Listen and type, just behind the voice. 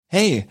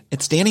Hey,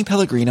 it's Danny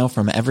Pellegrino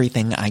from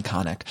Everything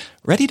Iconic.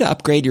 Ready to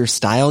upgrade your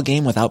style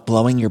game without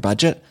blowing your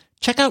budget?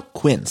 Check out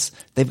Quince.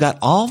 They've got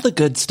all the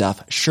good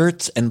stuff,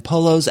 shirts and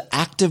polos,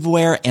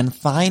 activewear, and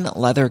fine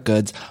leather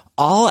goods,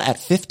 all at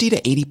 50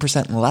 to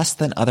 80% less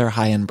than other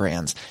high-end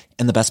brands.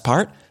 And the best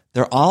part?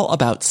 They're all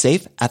about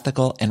safe,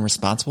 ethical, and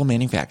responsible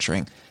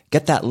manufacturing.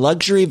 Get that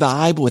luxury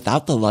vibe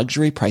without the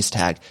luxury price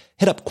tag.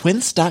 Hit up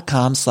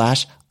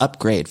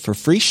quince.com/upgrade for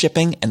free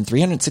shipping and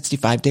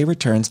 365-day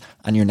returns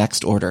on your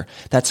next order.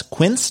 That's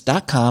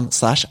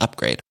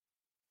quince.com/upgrade.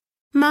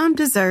 Mom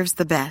deserves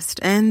the best,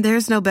 and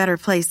there's no better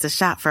place to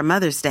shop for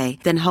Mother's Day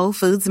than Whole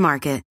Foods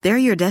Market. They're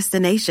your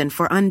destination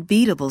for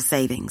unbeatable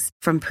savings,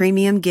 from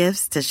premium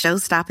gifts to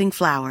show-stopping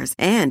flowers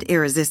and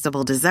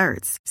irresistible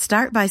desserts.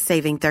 Start by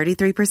saving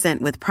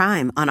 33% with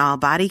Prime on all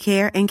body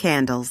care and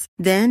candles.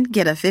 Then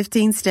get a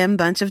 15-stem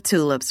bunch of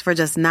tulips for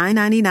just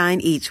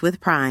 $9.99 each with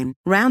Prime.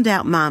 Round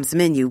out Mom's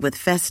menu with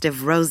festive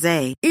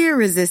rosé,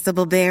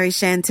 irresistible berry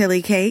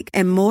chantilly cake,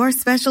 and more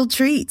special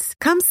treats.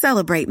 Come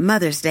celebrate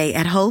Mother's Day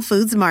at Whole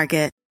Foods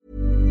Market.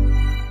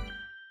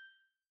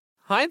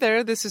 Hi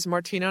there, this is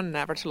Martina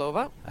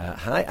Navratilova.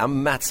 Hi,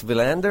 I'm Mats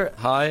Wilander.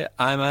 Hi,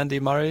 I'm Andy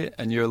Murray,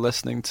 and you're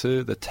listening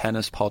to the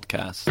Tennis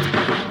Podcast.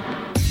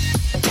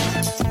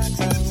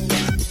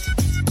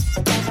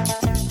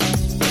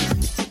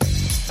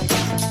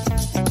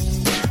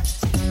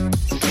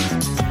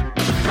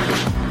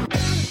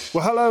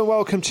 Well, hello and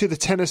welcome to the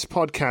Tennis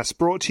Podcast,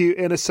 brought to you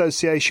in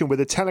association with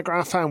The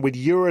Telegraph and with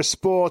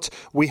Eurosport.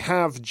 We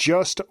have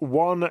just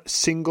one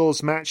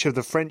singles match of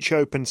the French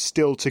Open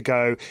still to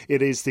go.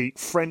 It is the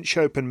French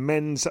Open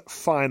men's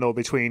final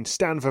between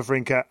Stan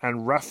Wawrinka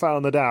and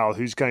Rafael Nadal,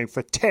 who's going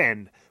for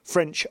 10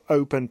 French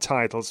Open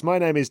titles. My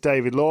name is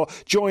David Law,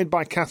 joined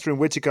by Catherine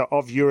Whitaker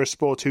of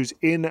Eurosport, who's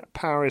in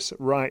Paris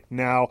right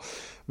now.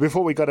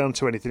 Before we got on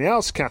to anything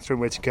else, Catherine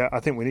Whitaker, I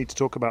think we need to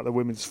talk about the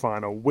women's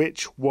final,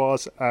 which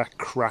was a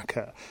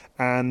cracker.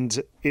 And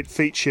it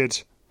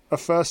featured a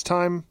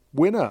first-time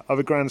winner of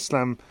a Grand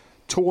Slam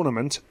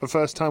tournament, a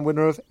first-time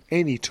winner of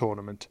any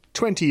tournament.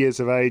 20 years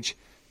of age,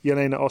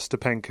 Jelena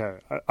Ostapenko.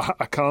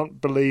 I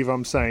can't believe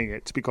I'm saying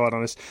it, to be quite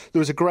honest. There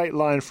was a great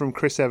line from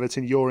Chris Evert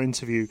in your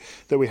interview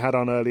that we had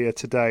on earlier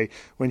today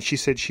when she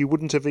said she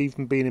wouldn't have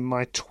even been in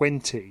my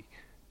 20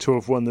 to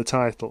have won the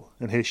title,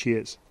 and here she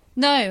is.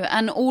 No,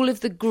 and all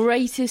of the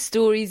greatest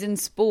stories in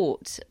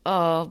sport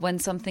are when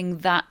something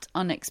that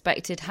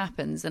unexpected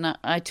happens. And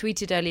I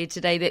tweeted earlier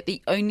today that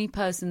the only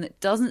person that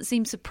doesn't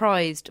seem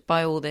surprised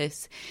by all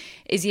this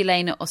is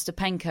Jelena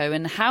Ostapenko.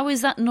 And how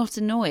is that not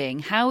annoying?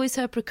 How is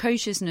her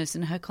precociousness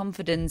and her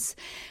confidence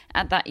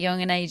at that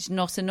young an age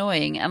not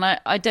annoying? And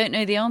I don't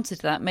know the answer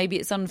to that. Maybe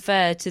it's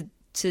unfair to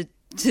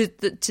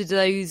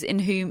those in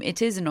whom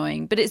it is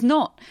annoying, but it's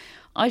not.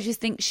 I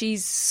just think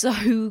she's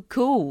so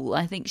cool.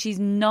 I think she's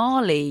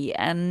gnarly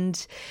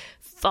and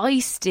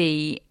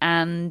feisty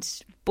and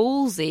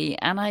ballsy,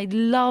 and I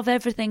love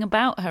everything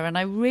about her. And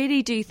I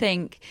really do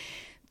think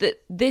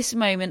that this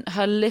moment,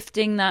 her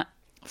lifting that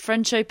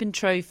French Open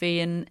trophy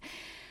and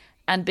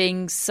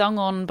being sung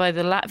on by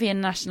the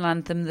Latvian national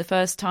anthem, the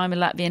first time a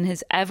Latvian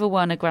has ever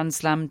won a Grand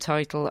Slam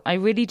title, I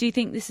really do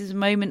think this is a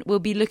moment we'll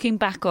be looking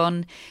back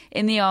on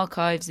in the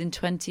archives in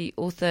 20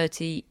 or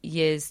 30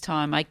 years'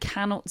 time. I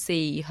cannot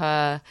see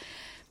her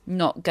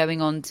not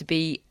going on to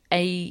be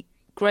a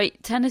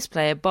great tennis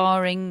player,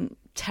 barring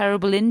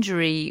terrible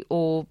injury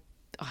or,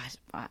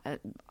 I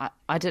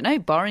don't know,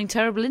 barring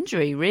terrible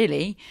injury,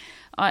 really.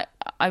 I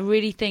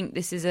really think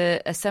this is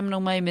a seminal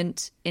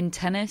moment in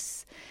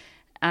tennis.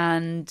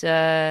 And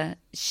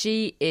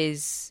she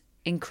is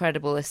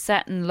incredible. A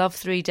set and love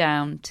 3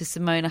 down to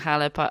Simona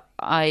Halep.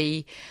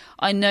 I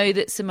know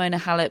that Simona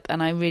Halep,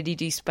 and I really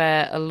do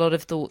spare a lot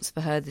of thoughts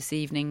for her this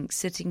evening,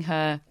 seeing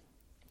her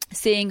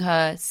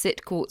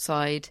sit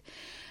courtside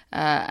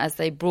as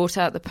they brought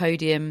out the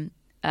podium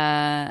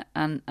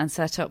and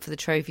set up for the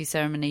trophy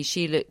ceremony.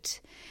 She looked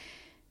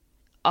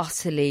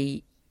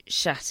utterly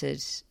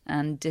shattered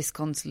and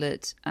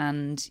disconsolate.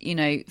 And, you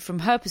know, from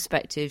her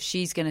perspective,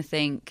 she's going to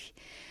think,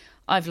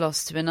 I've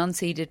lost to an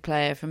unseeded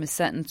player from a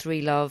set and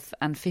 3 love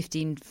and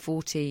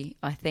 15-40,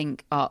 I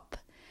think, up,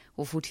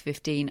 or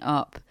 40-15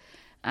 up,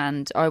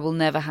 and I will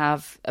never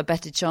have a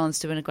better chance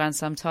to win a Grand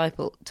Slam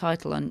title.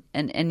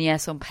 And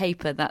yes, on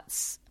paper,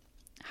 that's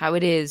how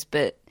it is,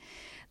 but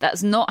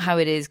that's not how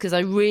it is, because I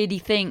really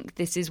think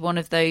this is one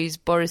of those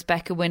Boris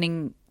Becker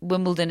winning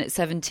Wimbledon at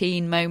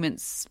 17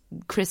 moments,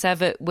 Chris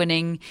Evert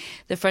winning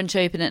the French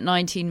Open at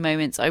 19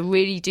 moments. I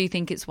really do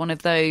think it's one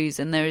of those,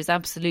 and there is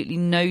absolutely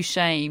no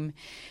shame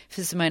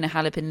for Simona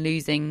Halep in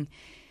losing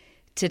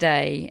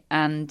today.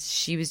 And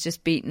she was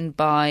just beaten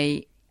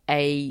by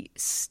a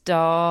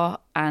star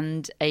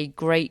and a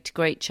great,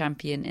 great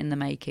champion in the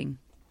making.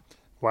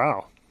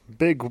 Wow.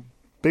 Big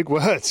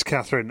words,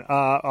 Catherine.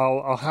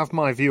 I'll have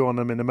my view on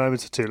them in a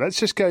moment or two. Let's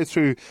just go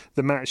through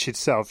the match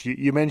itself.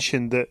 You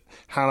mentioned that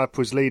Halep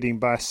was leading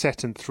by a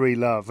set and 3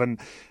 love, and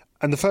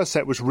the first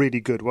set was really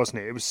good, wasn't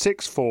it? It was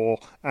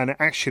 6-4, and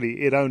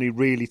actually it only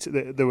really...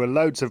 there were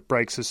loads of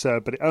breaks of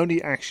serve, but it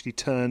only actually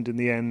turned in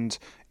the end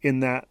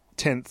in that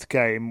 10th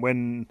game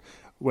when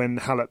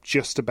Halep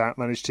just about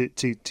managed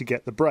to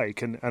get the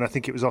break, and I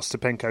think it was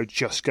Ostapenko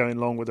just going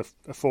long with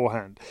a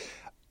forehand.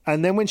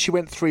 And then when she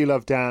went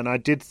 3-love down, I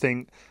did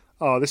think,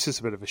 oh, this is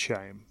a bit of a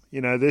shame.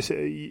 This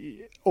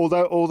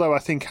although I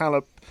think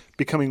Halep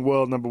becoming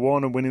world number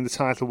one and winning the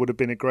title would have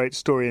been a great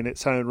story in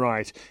its own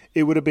right,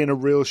 it would have been a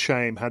real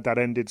shame had that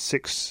ended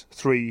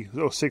 6-3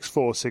 or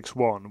 6-4,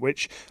 6-1,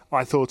 which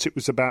I thought it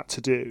was about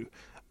to do.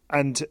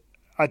 And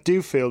I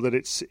do feel that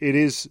it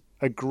is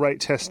a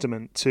great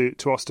testament to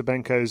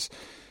Ostapenko's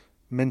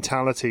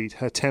mentality,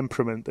 her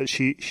temperament, that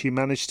she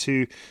managed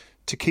to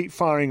keep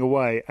firing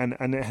away and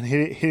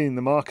hitting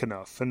the mark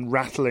enough and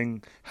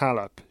rattling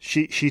Halep.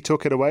 She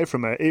took it away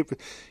from her.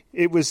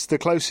 It was the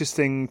closest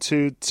thing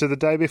to the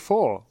day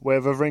before,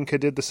 where Wawrinka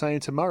did the same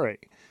to Murray.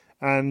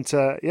 And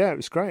it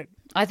was great.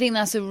 I think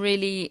that's a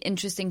really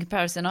interesting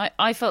comparison.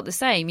 I felt the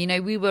same.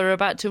 We were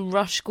about to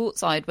rush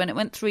courtside when it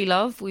went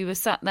 3-love. We were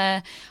sat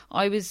there.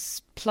 I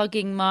was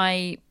plugging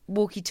my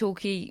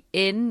walkie-talkie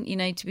in,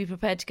 to be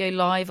prepared to go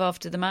live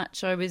after the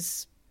match. I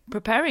was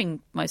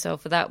preparing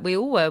myself for that. We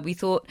all were. We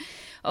thought,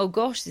 oh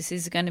gosh, this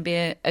is going to be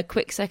a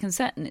quick second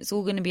set and it's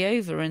all going to be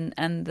over,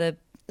 and the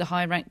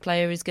high-ranked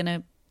player is going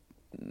to,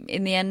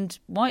 in the end,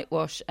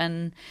 whitewash.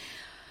 And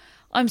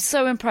I'm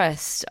so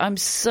impressed. I'm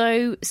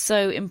so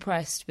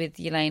impressed with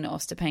Jelena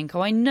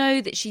Ostapenko. I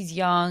know that she's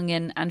young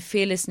and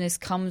fearlessness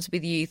comes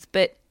with youth,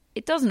 but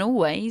it doesn't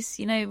always.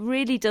 It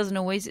really doesn't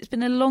always. It's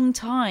been a long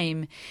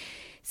time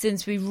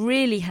since we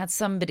really had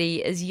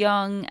somebody as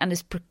young and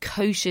as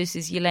precocious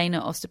as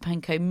Jelena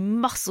Ostapenko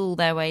muscle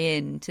their way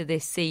into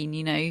this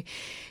scene.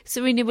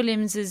 Serena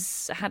Williams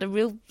has had a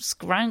real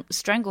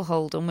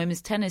stranglehold on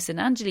women's tennis,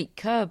 and Angelique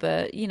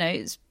Kerber,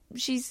 it's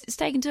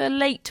taken to her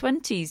late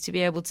 20s to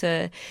be able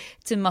to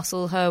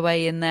muscle her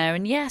way in there.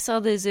 And yes,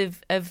 others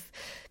have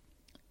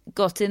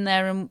got in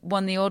there and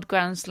won the odd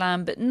Grand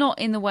Slam, but not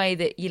in the way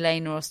that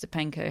Jelena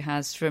Ostapenko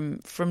has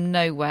from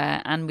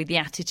nowhere, and with the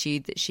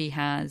attitude that she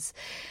has.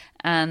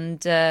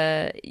 And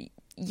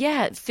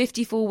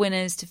 54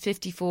 winners to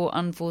 54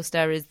 unforced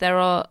errors. There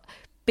are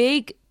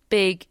big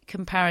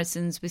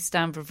comparisons with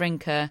Stan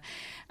Wawrinka.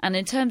 And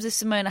in terms of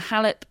Simona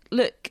Halep,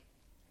 look,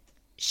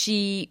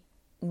 she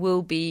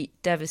will be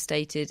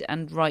devastated,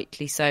 and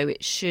rightly so.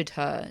 It should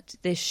hurt.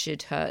 This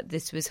should hurt.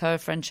 This was her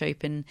French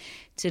Open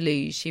to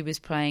lose. She was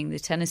playing the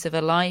tennis of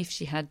her life.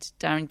 She had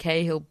Darren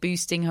Cahill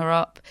boosting her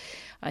up.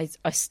 I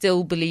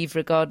still believe,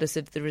 regardless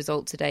of the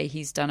result today,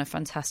 he's done a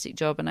fantastic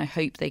job, and I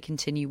hope they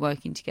continue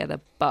working together.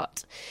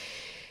 But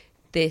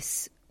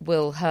this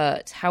will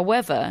hurt.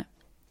 However,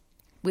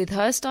 with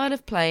her style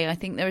of play, I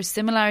think there are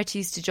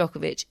similarities to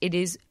Djokovic. It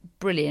is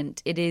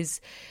brilliant. It is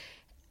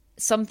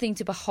something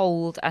to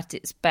behold at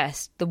its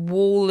best. The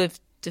wall of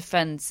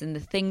defence and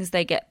the things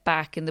they get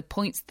back and the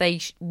points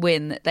they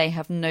win that they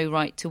have no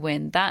right to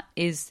win. That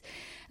is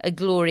a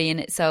glory in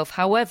itself.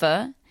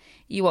 However,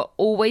 you are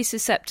always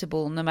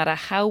susceptible, no matter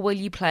how well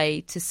you play,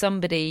 to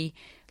somebody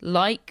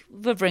like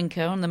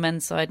Wawrinka on the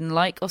men's side and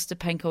like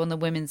Ostapenko on the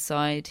women's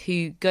side,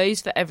 who goes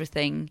for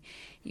everything.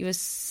 You are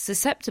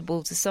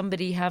susceptible to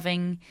somebody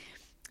having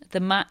the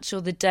match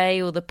or the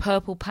day or the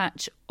purple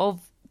patch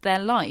of their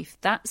life.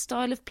 That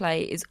style of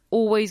play is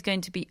always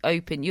going to be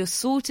open. You're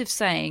sort of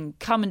saying,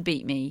 come and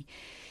beat me.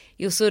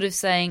 You're sort of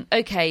saying,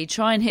 okay,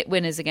 try and hit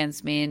winners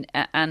against me.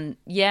 And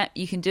yeah,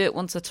 you can do it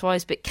once or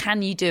twice, but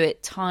can you do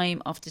it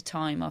time after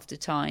time after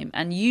time?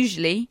 And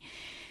usually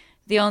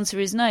the answer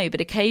is no. But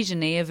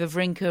occasionally a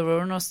Wawrinka or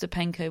an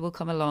Ostapenko will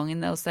come along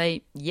and they'll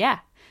say, yeah,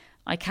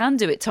 I can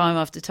do it time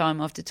after time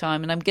after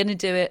time. And I'm going to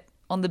do it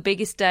on the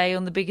biggest day,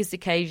 on the biggest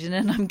occasion.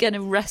 And I'm going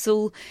to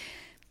wrestle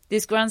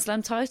this Grand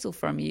Slam title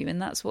from you.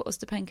 And that's what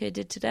Ostapenko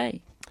did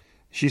today.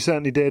 She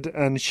certainly did.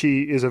 And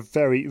she is a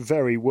very,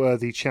 very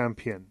worthy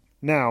champion.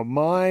 Now,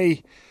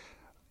 my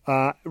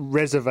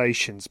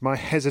reservations, my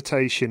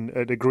hesitation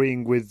at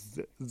agreeing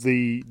with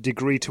the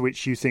degree to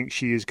which you think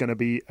she is going to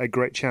be a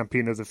great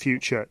champion of the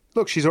future.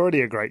 Look, she's already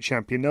a great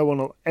champion. No one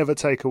will ever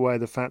take away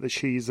the fact that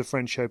she is the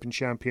French Open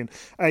champion,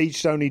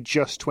 aged only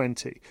just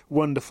 20.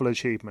 Wonderful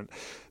achievement.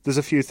 There's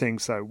a few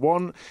things, though.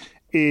 One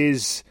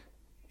is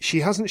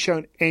she hasn't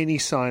shown any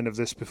sign of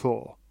this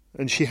before.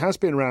 And she has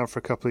been around for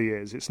a couple of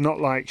years. It's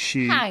not like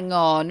she... Hang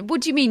on.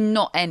 What do you mean,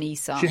 not any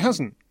sign? She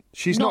hasn't.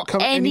 She's not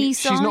come any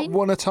She's not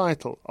won a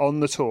title on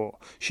the tour.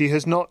 She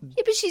has not.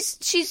 Yeah, but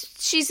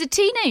she's a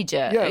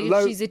teenager.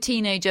 Yeah, she's a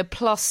teenager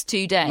plus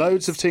 2 days.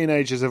 Loads of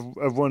teenagers have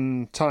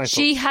won titles.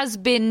 She has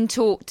been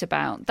talked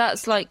about.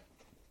 That's like,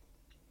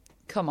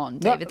 come on,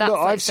 David. That's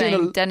like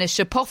saying Denis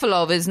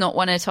Shapovalov has not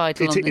won a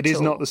title on the tour. It is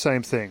not the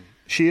same thing.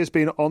 She has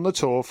been on the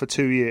tour for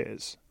 2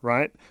 years,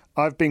 right?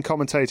 I've been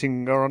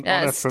commentating on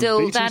her from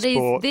BT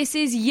Sport. This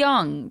is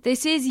young.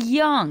 This is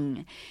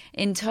young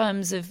in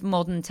terms of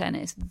modern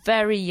tennis.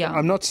 Very young.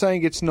 I'm not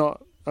saying it's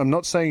not. I'm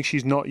not saying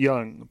she's not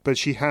young, but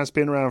she has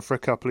been around for a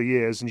couple of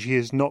years and she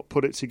has not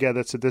put it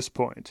together to this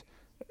point.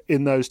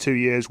 In those 2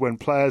 years, when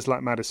players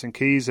like Madison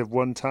Keys have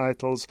won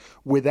titles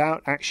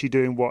without actually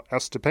doing what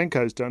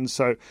Ostapenko's done.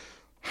 So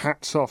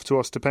hats off to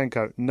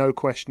Ostapenko, no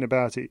question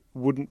about it.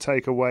 Wouldn't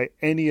take away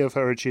any of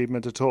her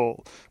achievement at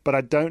all. But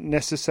I don't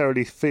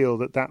necessarily feel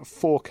that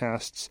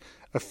forecasts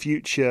a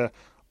future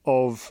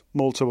of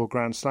multiple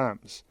Grand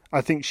Slams.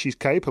 I think she's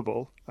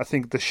capable. I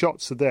think the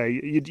shots are there.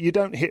 You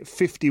don't hit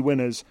 50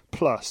 winners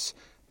plus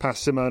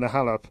past Simona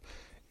Halep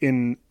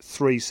in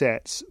 3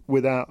 sets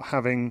without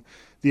having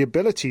the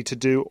ability to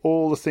do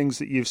all the things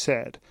that you've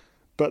said.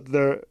 But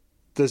there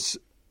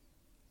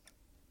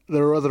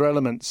are other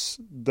elements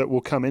that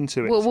will come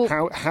into it.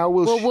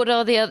 What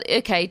are the other?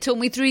 Okay, talk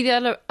me through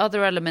the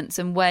other elements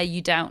and where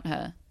you doubt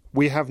her.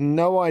 We have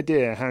no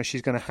idea how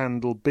she's going to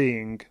handle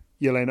being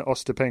Jelena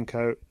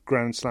Ostapenko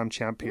Grand Slam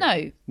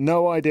champion.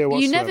 No idea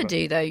whatsoever. You never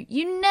do, though.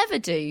 You never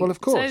do. Well,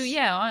 of course. So,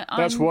 yeah,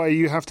 that's why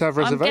you have to have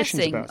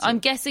reservations about it. I'm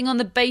guessing on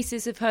the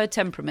basis of her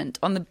temperament,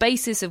 on the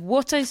basis of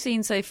what I've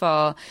seen so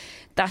far.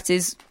 That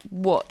is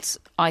what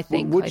I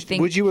think.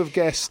 Would you have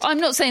guessed? I'm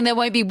not saying there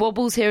won't be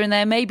wobbles here and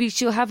there. Maybe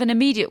she'll have an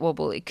immediate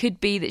wobble. It could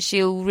be that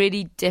she'll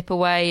really dip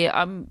away.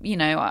 I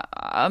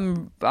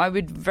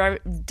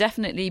would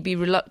definitely be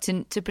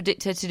reluctant to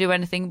predict her to do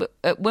anything but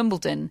at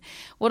Wimbledon.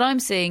 What I'm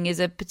seeing is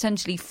a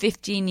potentially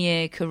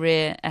 15-year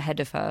career ahead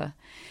of her.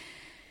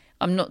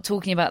 I'm not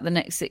talking about the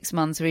next 6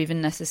 months or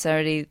even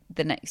necessarily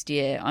the next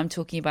year. I'm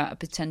talking about a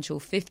potential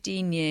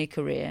 15-year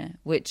career,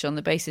 which on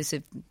the basis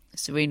of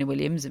Serena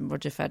Williams and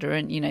Roger Federer,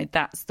 and,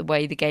 that's the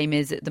way the game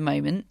is at the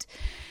moment.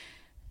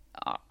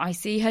 I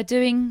see her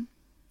doing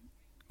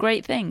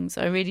great things.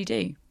 I really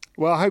do.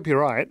 Well, I hope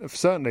you're right.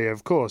 Certainly,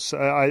 of course.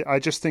 I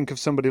just think of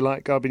somebody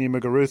like Garbiñe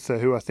Muguruza,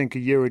 who I think a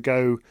year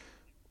ago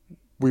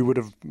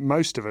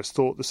most of us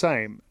thought the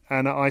same.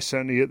 And I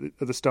certainly, at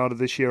the start of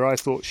this year, I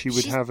thought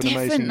she's have an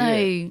amazing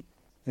year.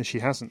 And she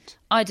hasn't.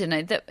 I don't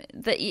know.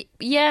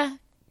 Yeah,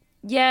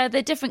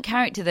 they're different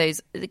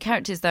characters,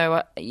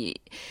 though.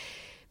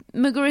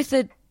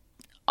 Muguruza,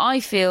 I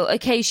feel,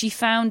 okay, she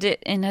found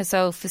it in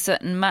herself for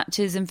certain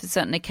matches and for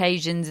certain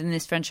occasions in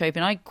this French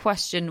Open. I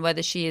question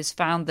whether she has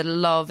found the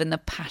love and the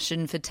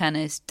passion for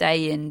tennis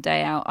day in,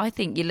 day out. I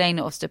think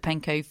Jelena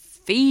Ostapenko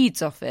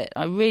feeds off it.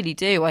 I really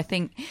do. I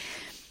think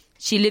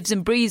she lives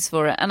and breathes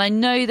for it. And I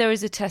know there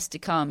is a test to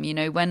come,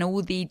 when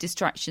all the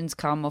distractions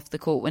come off the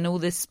court, when all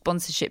the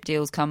sponsorship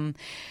deals come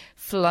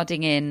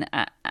flooding in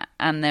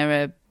and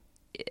there are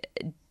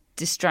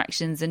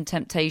distractions and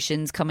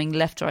temptations coming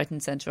left, right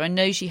and centre. I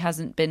know she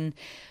hasn't been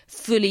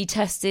fully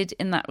tested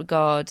in that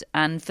regard.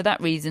 And for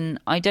that reason,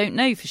 I don't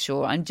know for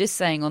sure. I'm just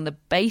saying on the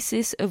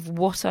basis of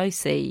what I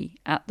see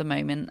at the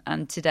moment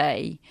and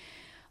today,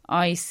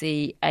 I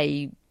see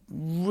a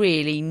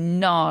really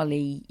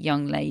gnarly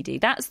young lady.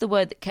 That's the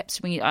word that kept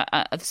swinging.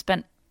 I've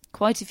spent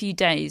quite a few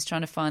days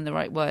trying to find the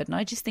right word, and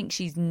I just think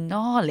she's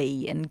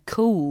gnarly and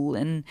cool.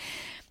 And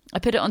I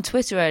put it on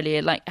Twitter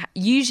earlier, like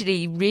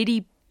usually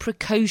really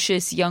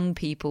precocious young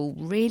people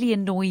really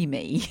annoy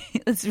me.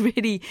 It's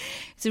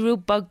a real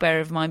bugbear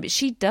of mine, but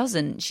she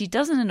doesn't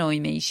annoy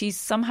me. She's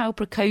somehow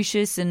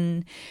precocious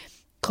and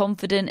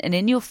confident and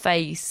in your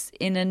face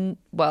look,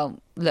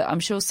 I'm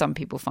sure some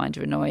people find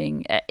her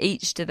annoying,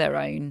 each to their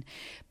own,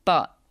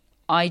 but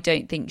I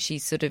don't think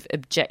she's sort of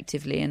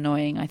objectively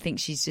annoying. I think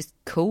she's just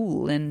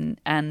cool and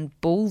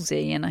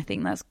ballsy, and I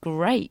think that's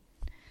great.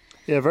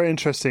 Yeah, very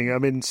interesting. I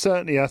mean,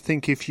 certainly I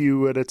think if you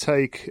were to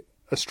take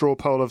a straw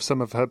poll of some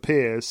of her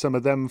peers, some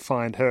of them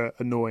find her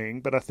annoying,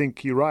 but I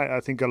think you're right. I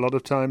think a lot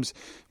of times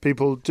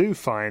people do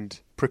find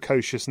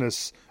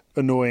precociousness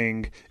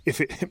annoying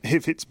if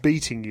it's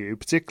beating you,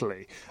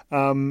 particularly.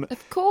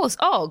 Of course.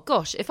 Oh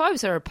gosh, if I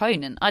was her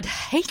opponent, I'd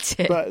hate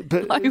it.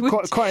 But I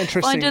would quite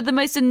interesting. Find her the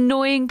most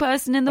annoying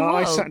person in the world.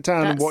 I sat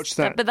down and watched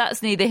that, but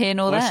that's neither here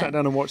nor there. I sat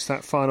down and watched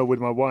that final with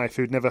my wife,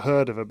 who'd never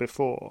heard of her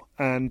before,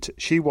 and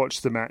she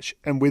watched the match,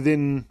 and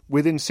within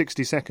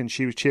 60 seconds,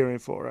 she was cheering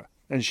for her,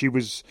 and she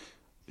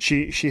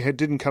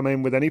didn't come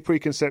in with any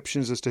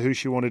preconceptions as to who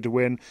she wanted to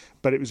win,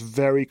 but it was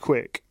very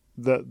quick.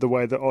 The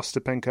way that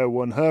Ostapenko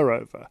won her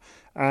over.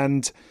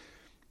 And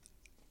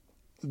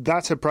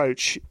that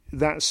approach,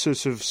 that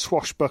sort of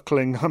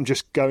swashbuckling, I'm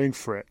just going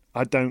for it,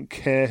 I don't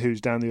care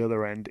who's down the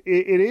other end,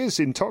 it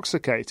is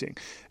intoxicating.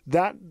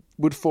 That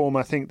would form,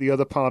 I think, the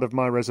other part of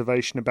my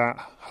reservation about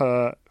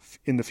her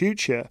in the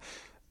future.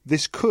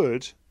 This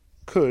could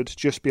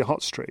just be a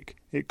hot streak.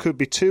 It could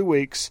be 2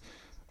 weeks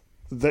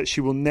that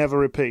she will never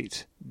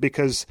repeat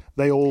because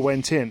they all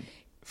went in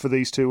for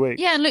these 2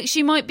 weeks. Yeah, and look,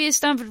 she might be a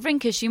Stanford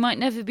Rinker. She might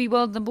never be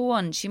world number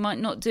one. She might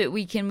not do it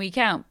week in, week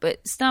out.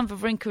 But Stanford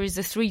Rinker is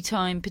a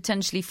 3-time,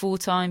 potentially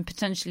 4-time,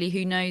 potentially,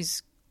 who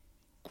knows,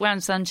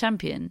 Grand Slam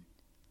champion.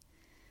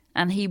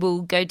 And he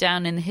will go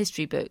down in the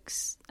history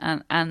books.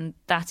 And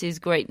that is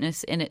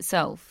greatness in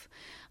itself.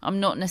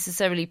 I'm not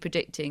necessarily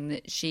predicting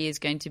that she is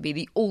going to be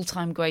the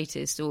all-time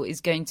greatest or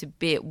is going to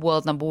be at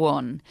world number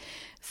one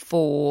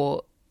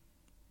for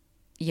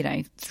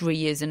 3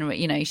 years in a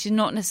row. She's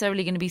not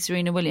necessarily going to be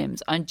Serena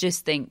Williams. I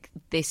just think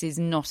this is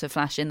not a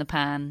flash in the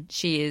pan.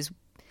 She is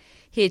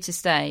here to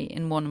stay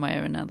in one way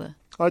or another.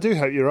 I do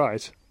hope you're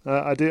right.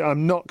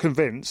 I'm not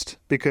convinced,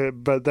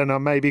 but then I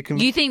may be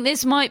convinced. You think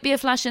this might be a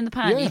flash in the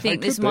pan? Yeah, You think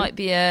it this could be. might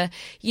be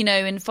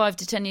in 5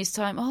 to 10 years'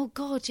 time? Oh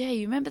God, yeah,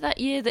 you remember that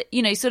year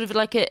that sort of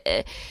like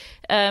a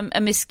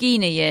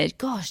Messina year.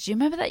 Gosh, do you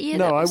remember that year?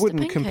 No, that I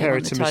wouldn't Ostapenko compare won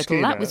it the to title?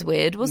 Messina. That was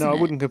weird, wasn't it? No,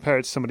 I wouldn't compare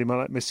it to somebody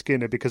like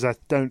Messina because I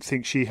don't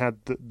think she had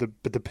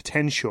the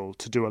potential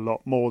to do a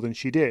lot more than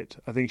she did.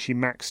 I think she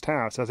maxed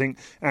out. I think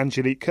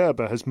Angelique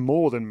Kerber has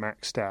more than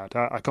maxed out.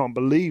 I can't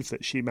believe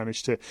that she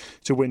managed to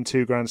win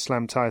 2 Grand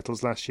Slam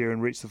titles last year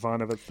and reach the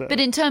final of a third. But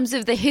in terms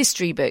of the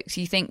history books,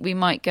 you think we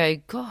might go,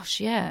 gosh,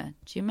 yeah,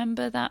 do you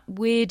remember that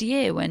weird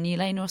year when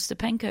Yelena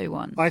Ostapenko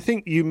won? I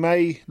think you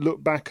may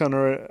look back on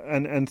her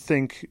and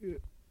think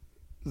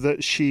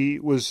that she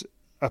was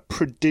a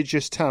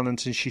prodigious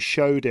talent and she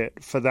showed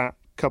it for that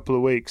couple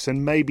of weeks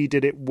and maybe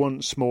did it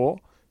once more.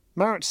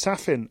 Marat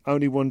Safin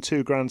only won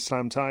 2 Grand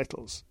Slam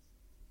titles.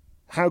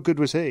 How good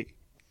was he?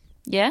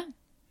 Yeah.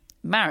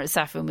 Marat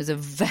Safin was a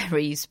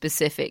very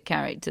specific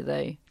character,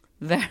 though.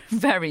 Very,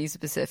 very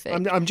specific.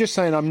 I'm just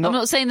saying I'm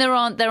not saying there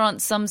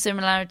aren't some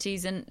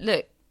similarities. And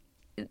look,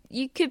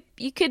 you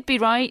could be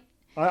right.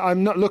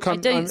 I'm not. Look, I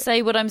don't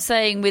say what I'm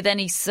saying with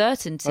any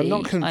certainty. I'm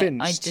not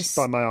convinced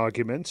by my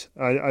argument.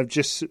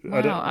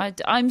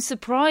 I'm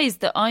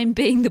surprised that I'm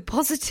being the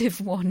positive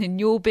one and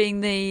you're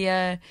being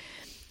the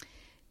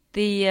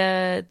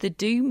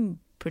doom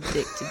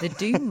predictor, the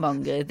doom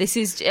monger.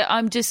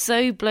 I'm just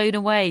so blown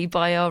away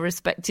by our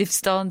respective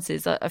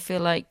stances. I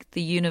feel like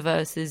the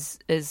universe is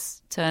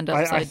turned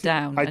upside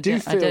down. I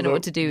don't know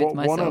what to do with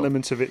myself. One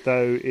element of it,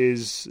 though,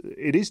 is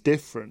it is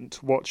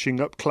different watching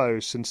up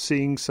close and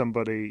seeing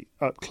somebody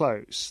up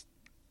close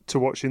to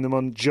watching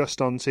them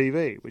just on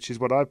TV, which is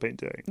what I've been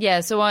doing.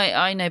 Yeah, so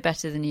I know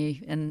better than you,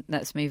 and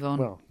let's move on.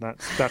 Well,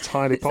 that's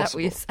highly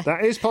possible.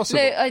 That is possible.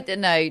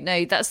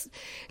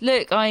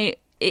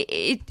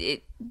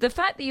 The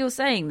fact that you're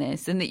saying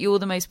this and that you're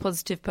the most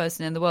positive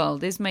person in the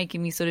world is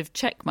making me sort of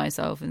check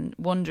myself and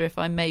wonder if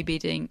I may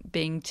be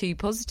being too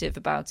positive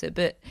about it.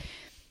 But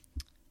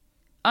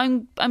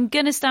I'm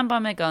going to stand by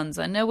my guns.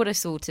 I know what I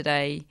saw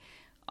today.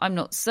 I'm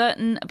not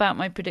certain about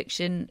my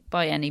prediction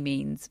by any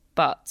means,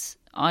 but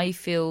I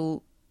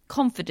feel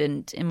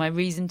confident in my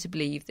reason to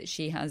believe that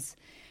she has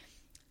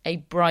a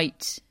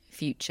bright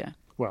future.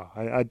 Well,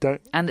 I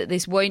don't... And that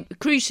this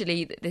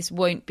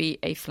won't be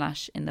a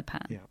flash in the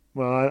pan. Yeah.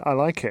 Well, I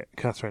like it,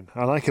 Catherine.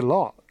 I like it a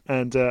lot.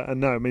 And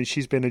no, I mean,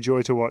 she's been a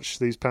joy to watch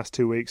these past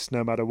 2 weeks,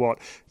 no matter what.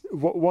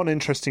 One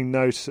interesting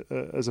note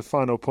as a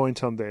final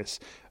point on this,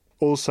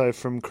 also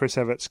from Chris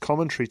Evert's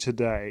commentary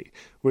today,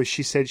 where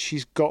she said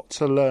she's got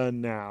to learn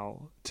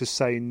now to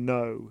say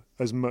no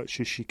as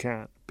much as she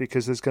can,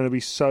 because there's going to be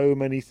so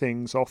many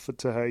things offered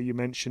to her. You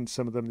mentioned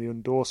some of them, the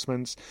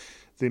endorsements,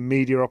 the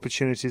media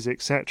opportunities,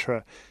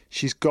 etc.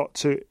 She's got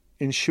to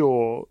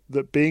ensure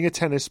that being a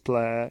tennis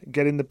player,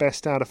 getting the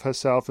best out of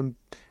herself and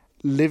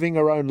living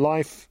her own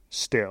life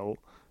still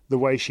the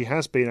way she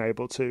has been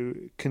able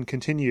to can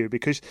continue,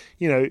 because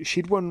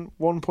she'd won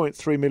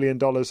 $1.3 million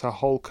her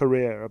whole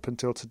career up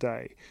until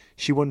today.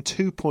 She won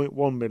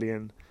 $2.1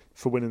 million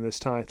for winning this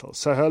title,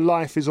 so her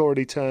life is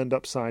already turned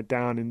upside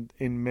down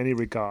in many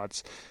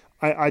regards.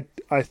 I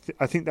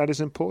think that is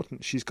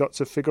important. She's got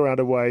to figure out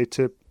a way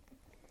to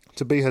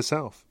be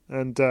herself,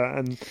 and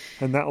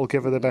that will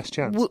give her the best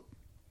chance.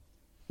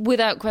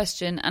 Without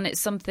question, and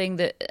it's something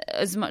that,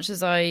 as much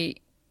as I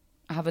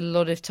have a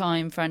lot of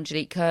time for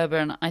Angelique Kerber,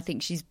 and I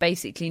think she's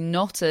basically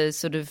not a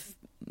sort of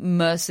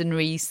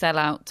mercenary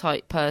sellout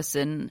type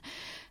person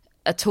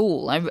at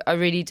all. I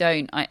really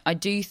don't. I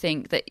do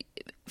think that,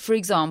 for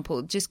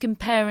example, just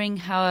comparing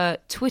her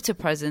Twitter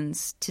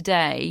presence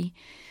today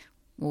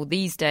or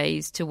these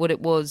days to what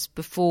it was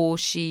before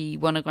she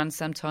won a Grand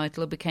Slam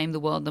title or became the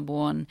world number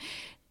one,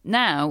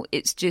 now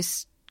it's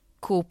just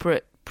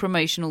corporate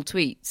promotional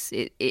tweets.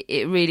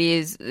 It really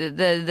is.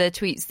 The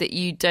tweets that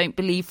you don't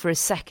believe for a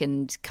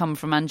second come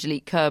from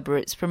Angelique Kerber.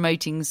 It's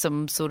promoting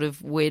some sort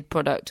of weird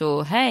product,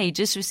 or hey,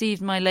 just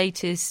received my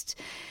latest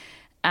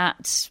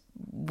at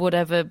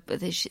whatever.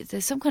 There's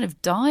some kind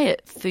of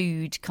diet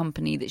food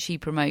company that she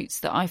promotes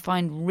that I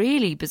find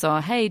really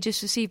bizarre. Hey,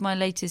 just received my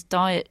latest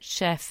Diet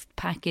Chef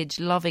package,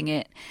 loving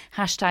it,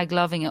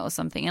 #loving it or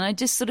something. And I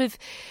just sort of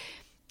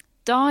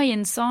die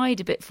inside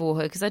a bit for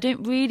her, because I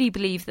don't really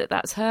believe that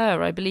that's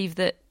her. I believe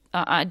that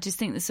I just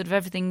think that sort of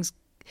everything's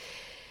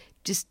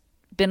just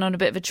been on a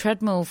bit of a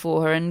treadmill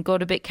for her and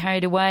got a bit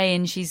carried away,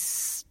 and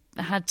she's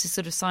had to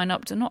sort of signed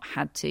up to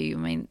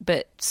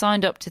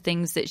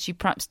things that she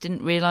perhaps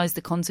didn't realise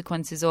the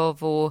consequences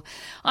of, or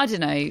I don't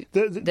know.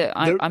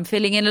 I'm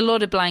filling in a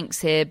lot of blanks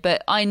here,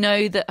 but I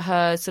know that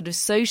her sort of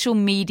social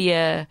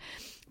media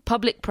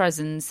public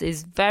presence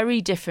is very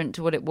different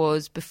to what it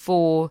was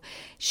before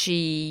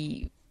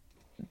she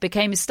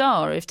became a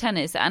star of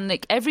tennis. And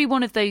like every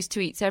one of those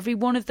tweets, every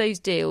one of those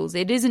deals,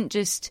 it isn't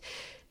just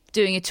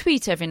doing a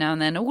tweet every now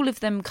and then. All of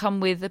them come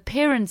with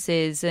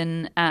appearances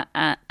and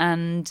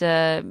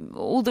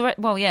all the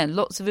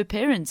lots of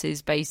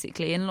appearances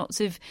basically, and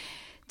lots of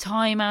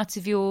time out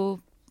of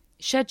your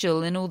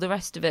schedule and all the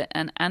rest of it.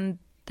 And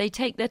they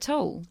take their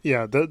toll.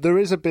 Yeah, there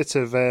is a bit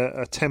of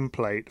a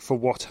template for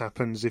what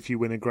happens if you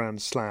win a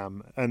Grand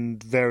Slam,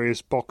 and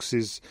various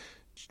boxes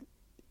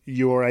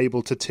you're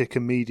able to tick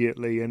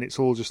immediately, and it's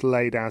all just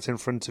laid out in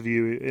front of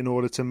you in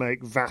order to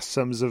make vast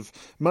sums of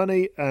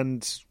money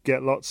and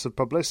get lots of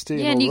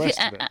publicity and all the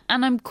rest of it.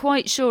 And I'm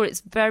quite sure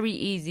it's very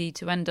easy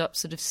to end up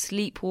sort of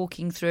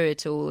sleepwalking through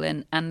it all.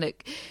 And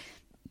look,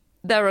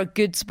 there are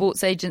good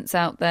sports agents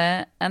out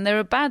there and there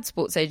are bad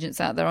sports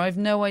agents out there. I have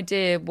no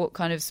idea what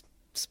kind of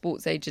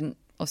sports agent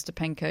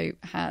Ostapenko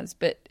has,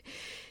 but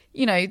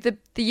you know, the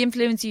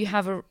influences you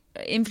have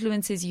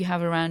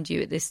around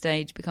you at this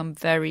stage become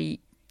very,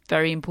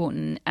 very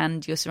important,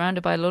 and you're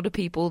surrounded by a lot of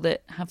people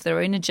that have their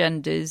own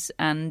agendas,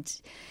 and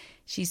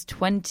she's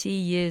 20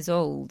 years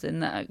old,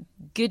 and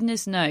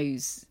goodness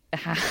knows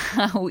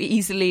how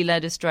easily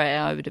led astray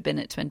I would have been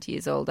at 20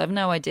 years old. I have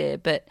no idea,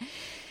 but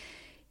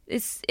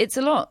it's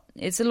a lot.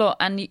 It's a lot,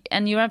 and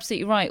you're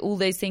absolutely right. All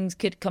those things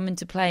could come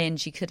into play, and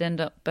she could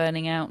end up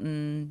burning out,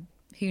 and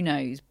who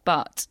knows.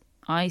 But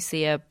I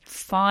see a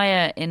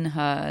fire in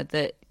her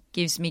that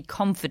gives me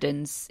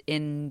confidence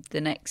in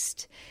the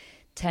next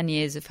 10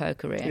 years of her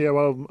career. Yeah,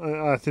 well,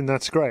 I think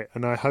that's great,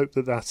 and I hope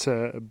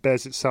that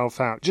bears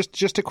itself out.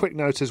 Just a quick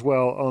note as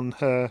well on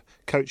her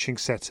coaching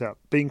setup.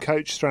 Being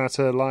coached throughout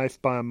her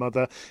life by her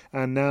mother,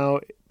 and now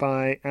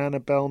by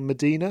Annabelle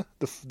Medina,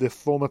 the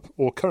former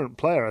or current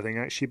player, I think,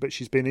 actually, but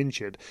she's been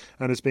injured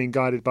and has been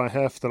guided by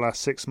her for the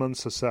last 6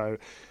 months or so.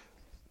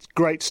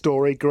 Great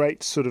story,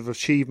 great sort of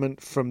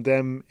achievement from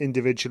them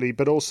individually,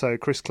 but also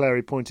Chris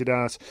Clary pointed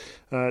out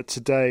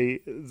today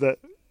that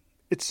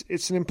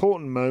it's an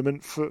important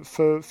moment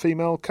for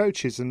female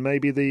coaches, and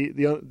maybe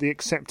the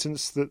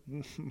acceptance that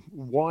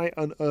why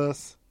on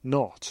earth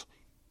not,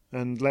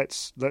 and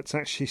let's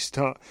actually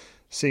start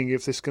seeing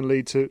if this can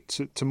lead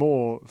to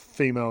more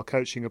female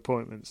coaching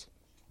appointments.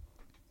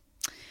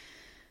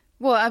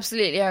 Well,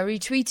 absolutely. I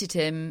retweeted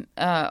him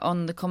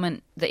on the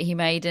comment that he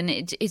made, and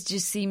it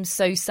just seems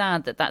so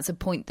sad that that's a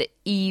point that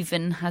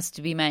even has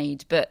to be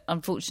made, but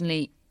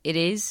unfortunately it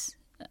is.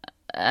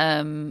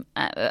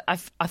 I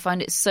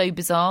find it so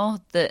bizarre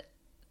that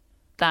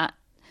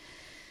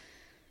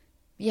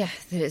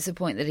it's a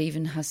point that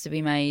even has to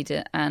be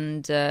made,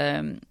 and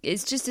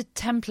it's just a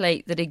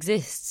template that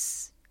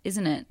exists,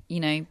 isn't it?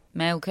 You know,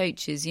 male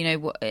coaches, you know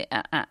what,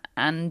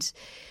 and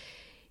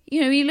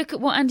you know, you look at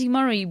what Andy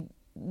Murray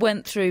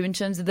went through in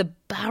terms of the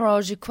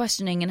barrage of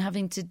questioning and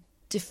having to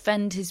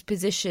defend his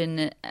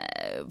position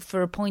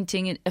for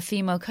appointing a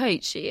female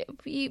coach. I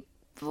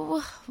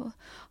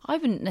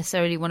wouldn't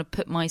necessarily want to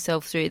put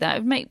myself through that. It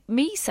would make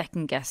me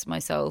second guess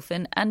myself,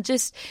 and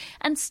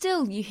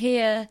still you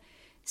hear,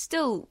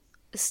 still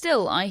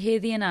I hear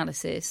the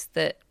analysis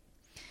that,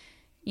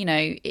 you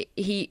know,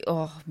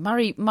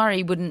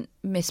 Murray wouldn't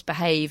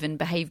misbehave and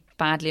behave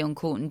badly on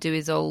court and do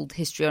his old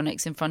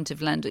histrionics in front of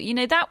Lendl. You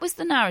know, that was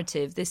the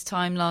narrative this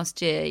time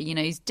last year. You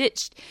know, he's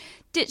ditched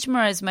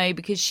Mauresmo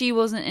because she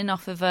wasn't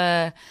enough of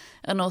an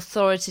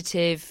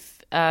authoritative,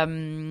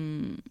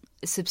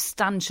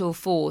 substantial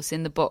force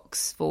in the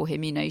box for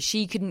him. You know,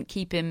 she couldn't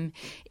keep him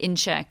in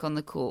check on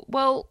the court.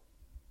 Well,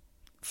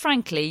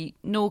 frankly,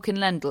 nor can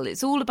Lendl.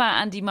 It's all about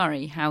Andy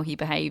Murray, how he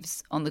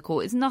behaves on the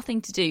court. It's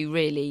nothing to do,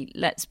 really,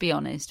 let's be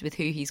honest, with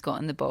who he's got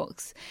in the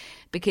box,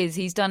 because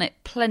he's done it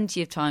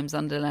plenty of times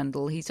under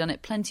Lendl. He's done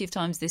it plenty of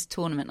times this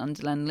tournament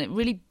under Lendl. It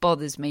really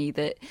bothers me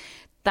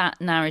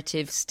that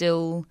narrative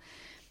still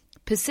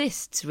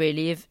persists,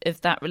 really,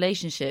 of that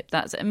relationship.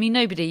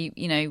 Nobody,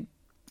 you know,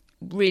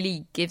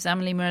 really gives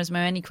Amelie Mauresmo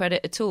any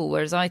credit at all,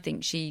 whereas I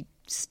think she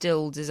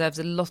still deserves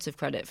a lot of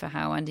credit for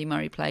how Andy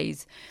Murray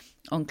plays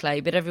on clay.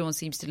 But everyone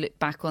seems to look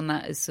back on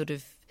that as sort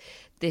of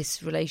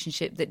this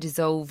relationship that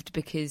dissolved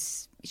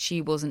because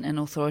she wasn't an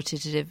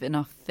authoritative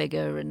enough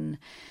figure, and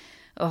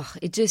I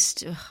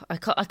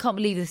can't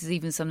believe this is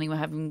even something we're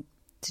having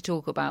to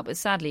talk about, but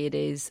sadly it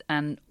is.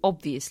 And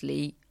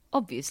obviously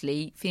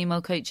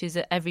female coaches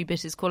are every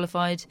bit as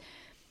qualified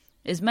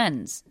as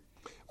men's.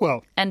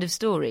 Well, end of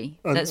story.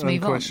 Let's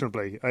move on.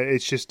 Unquestionably,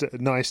 it's just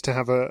nice to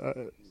have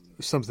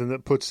something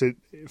that puts it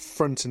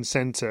front and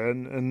centre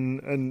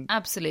and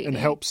absolutely, and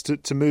helps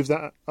to move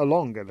that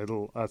along a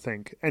little, I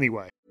think.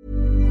 Anyway.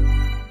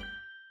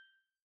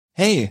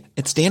 Hey,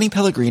 it's Danny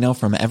Pellegrino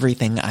from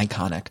Everything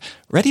Iconic.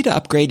 Ready to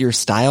upgrade your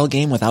style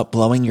game without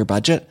blowing your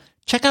budget?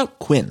 Check out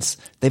Quince.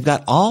 They've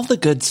got all the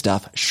good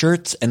stuff,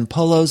 shirts and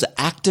polos,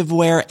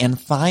 activewear, and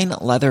fine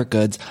leather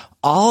goods,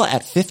 all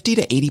at 50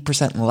 to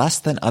 80% less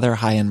than other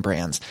high-end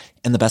brands.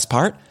 And the best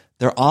part?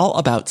 They're all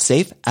about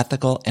safe,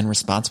 ethical, and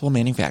responsible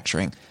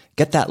manufacturing.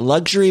 Get that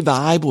luxury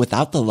vibe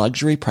without the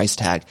luxury price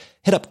tag.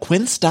 Hit up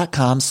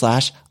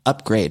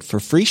quince.com/upgrade for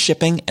free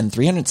shipping and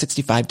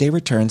 365-day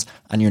returns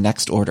on your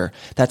next order.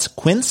 That's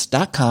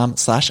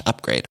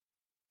quince.com/upgrade.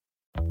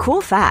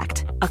 Cool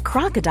fact, a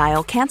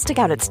crocodile can't stick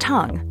out its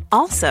tongue.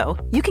 Also,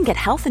 you can get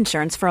health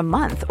insurance for a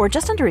month or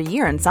just under a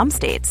year in some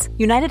states.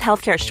 United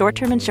Healthcare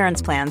short-term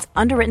insurance plans,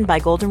 underwritten by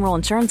Golden Rule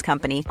Insurance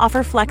Company,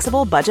 offer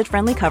flexible,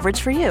 budget-friendly coverage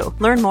for you.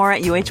 Learn more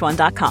at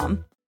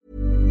uh1.com.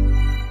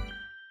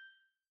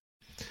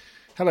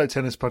 Hello,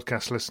 Tennis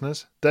Podcast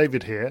listeners.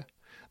 David here.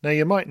 Now,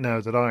 you might know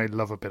that I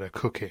love a bit of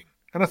cooking,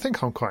 and I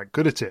think I'm quite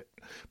good at it.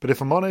 But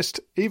if I'm honest,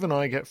 even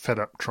I get fed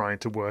up trying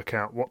to work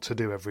out what to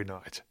do every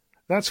night.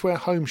 That's where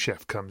Home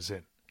Chef comes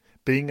in.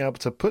 Being able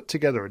to put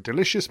together a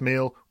delicious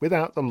meal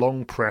without the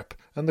long prep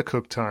and the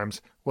cook times,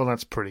 well,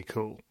 that's pretty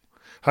cool.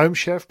 Home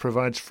Chef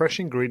provides fresh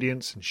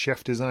ingredients and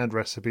chef-designed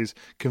recipes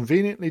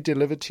conveniently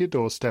delivered to your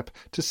doorstep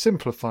to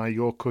simplify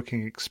your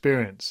cooking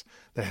experience.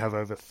 They have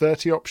over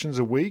 30 options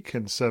a week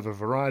and serve a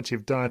variety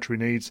of dietary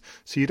needs,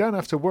 so you don't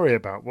have to worry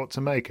about what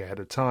to make ahead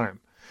of time.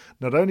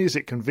 Not only is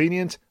it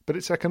convenient, but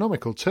it's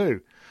economical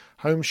too.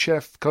 Home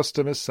Chef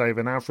customers save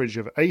an average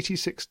of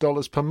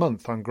 $86 per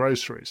month on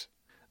groceries.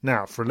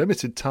 Now, for a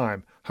limited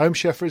time, Home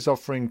Chef is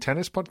offering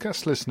Tennis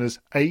Podcast listeners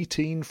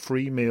 18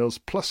 free meals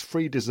plus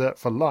free dessert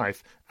for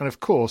life and, of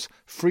course,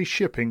 free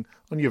shipping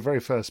on your very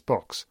first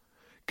box.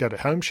 Go to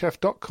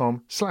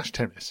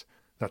homechef.com/tennis.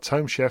 That's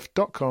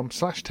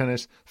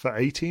homechef.com/tennis for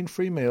 18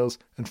 free meals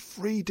and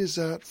free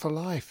dessert for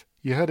life.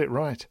 You heard it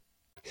right.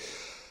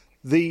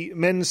 The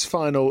men's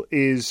final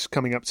is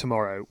coming up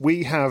tomorrow.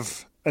 We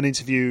have an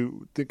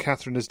interview that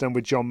Catherine has done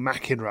with John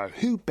McEnroe.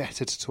 Who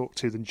better to talk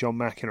to than John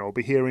McEnroe? I'll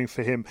be hearing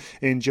for him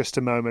in just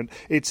a moment.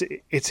 It's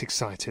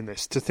exciting,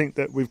 this, to think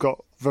that we've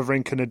got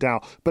Wawrinka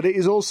Nadal. But it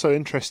is also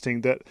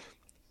interesting that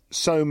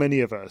so many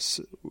of us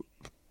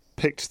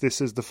picked this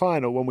as the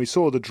final. When we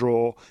saw the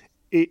draw,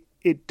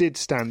 it did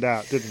stand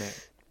out, didn't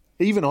it?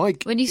 Even I...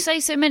 When you say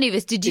so many of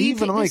us, did you pick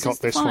this as the final? Even I got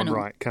this one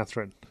right,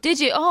 Catherine. Did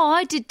you? Oh,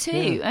 I did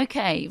too. Yeah.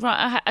 Okay,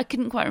 right. I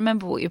couldn't quite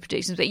remember what your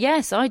predictions, but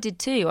yes, I did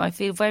too. I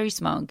feel very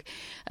smug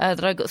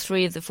that I got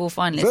 3 of the 4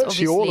 finalists. Virtually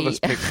Obviously, all of us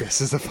picked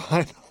this as the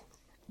final.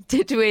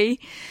 Did we?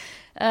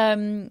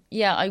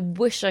 Yeah, I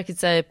wish I could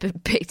say I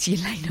picked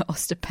Jelena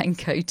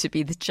Ostapenko to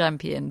be the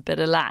champion, but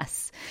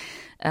alas,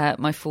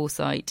 my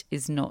foresight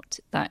is not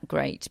that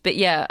great. But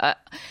yeah,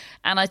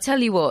 and I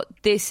tell you what,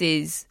 this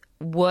is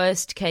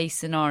worst case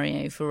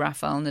scenario for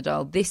Rafael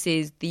Nadal. This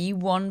is the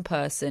one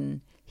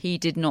person he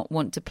did not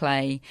want to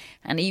play,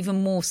 and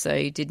even more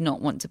so did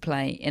not want to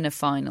play in a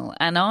final.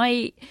 And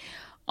I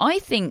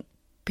think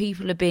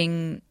people are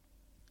being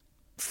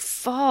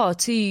far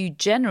too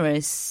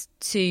generous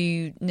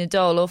to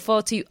Nadal, or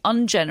far too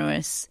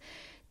ungenerous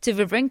to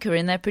Wawrinka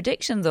in their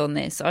predictions on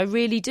this. I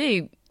really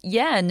do.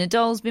 Yeah,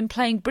 Nadal's been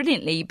playing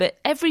brilliantly, but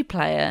every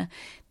player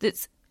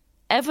that's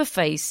ever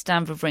faced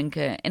Stan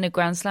Wawrinka in a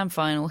Grand Slam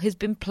final has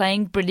been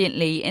playing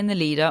brilliantly in the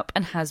lead-up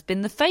and has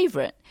been the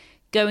favourite.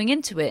 Going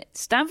into it,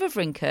 Stan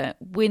Wawrinka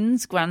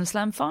wins Grand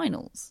Slam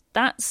finals.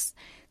 That's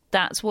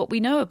what we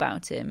know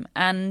about him.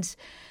 And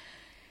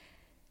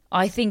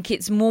I think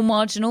it's more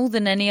marginal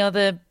than any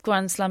other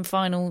Grand Slam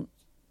final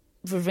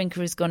Wawrinka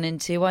has gone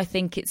into. I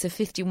think it's a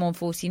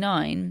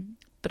 51-49,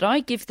 but I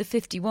give the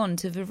 51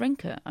 to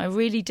Wawrinka. I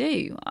really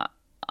do.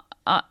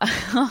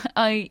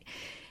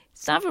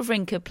 Stan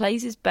Wawrinka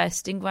plays his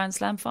best in Grand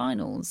Slam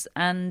finals,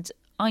 and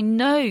I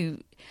know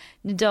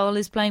Nadal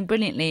is playing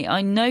brilliantly.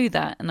 I know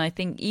that, and I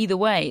think either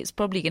way it's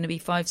probably going to be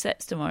 5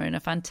 sets tomorrow in a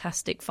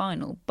fantastic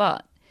final.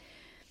 But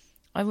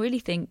I really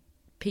think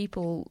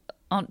people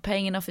aren't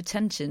paying enough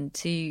attention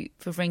to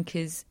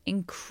Wawrinka's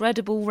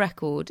incredible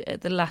record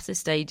at the latter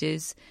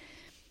stages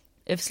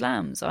of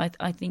slams.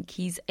 I think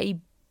he's a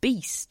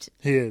beast.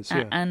 He is,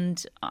 yeah.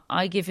 And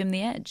I give him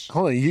the edge.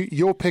 Holly,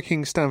 you're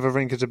picking Stan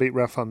Wawrinka to beat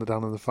Rafael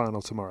Nadal in the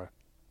final tomorrow.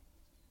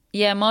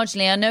 Yeah,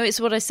 marginally. I know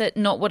it's what I said,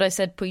 not what I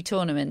said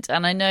pre-tournament.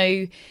 And I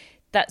know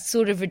that's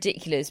sort of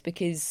ridiculous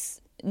because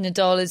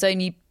Nadal has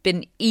only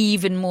been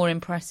even more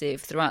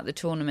impressive throughout the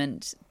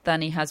tournament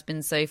than he has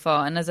been so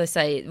far. And as I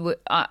say,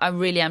 I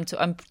really am.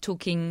 I'm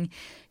talking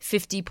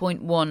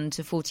 50.1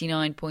 to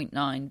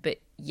 49.9. But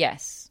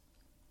yes,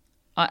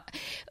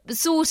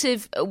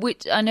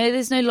 which I know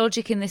there's no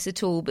logic in this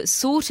at all, but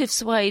sort of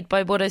swayed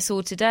by what I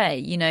saw today.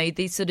 You know,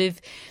 the sort of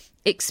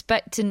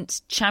expectant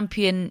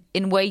champion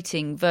in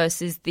waiting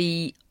versus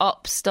the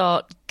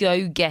upstart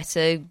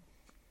go-getter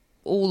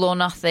all or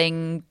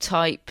nothing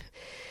type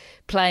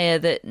player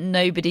that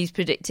nobody's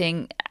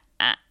predicting.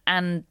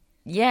 And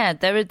yeah,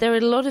 there are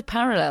a lot of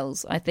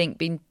parallels, I think,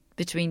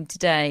 between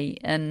today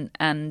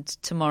and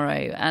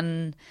tomorrow.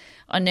 And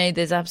I know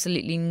there's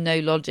absolutely no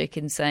logic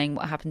in saying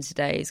what happened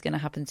today is going to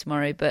happen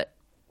tomorrow, but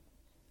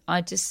I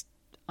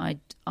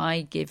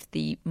give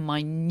the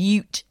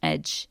minute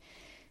edge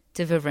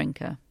to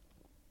Wawrinka.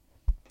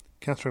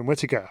 Catherine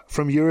Whittaker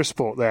from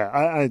Eurosport there.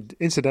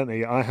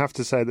 Incidentally, I have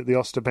to say that the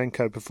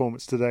Ostapenko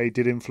performance today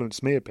did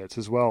influence me a bit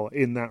as well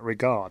in that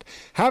regard.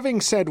 Having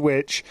said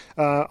which,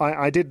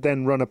 I did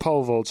then run a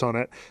pole vault on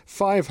it.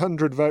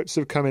 500 votes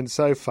have come in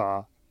so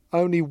far.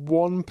 Only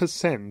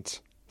 1%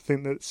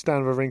 think that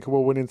Stan Wawrinka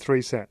will win in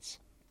 3 sets.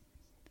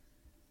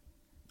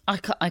 I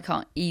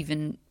can't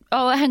even...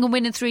 Oh, hang on,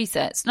 win in 3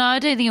 sets. No, I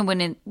don't think I'm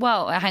winning...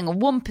 Well, hang on,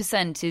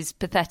 1% is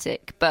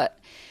pathetic, but...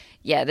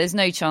 Yeah, there's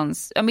no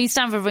chance. I mean,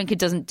 Stan Wawrinka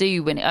doesn't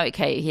do winning.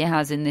 Okay, he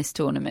has in this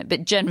tournament,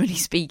 but generally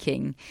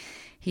speaking,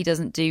 he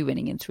doesn't do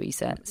winning in 3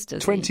 sets,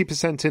 does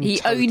 20% in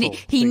total.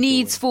 He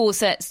needs 4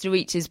 sets to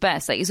reach his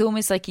best. Like, it's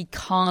almost like he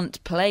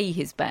can't play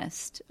his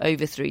best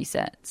over 3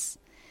 sets.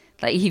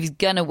 Like, if he's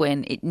going to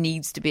win, it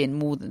needs to be in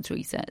more than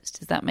 3 sets.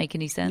 Does that make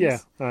any sense? Yeah,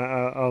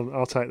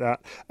 I'll take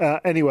that.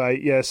 Anyway,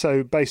 yeah,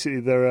 so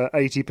basically there are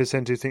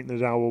 80% who think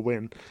Nadal will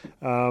win.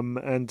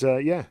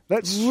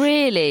 That's...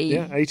 Really?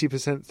 Yeah,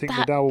 80% think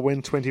Nadal will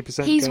win,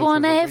 20% He's go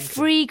won for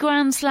every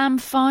Grand Slam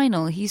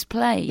final he's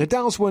played.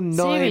 Nadal's won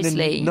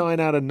Seriously? 9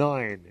 out of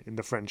 9 in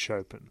the French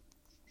Open.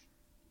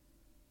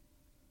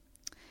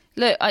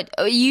 Look,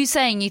 are you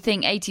saying you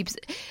think 80%?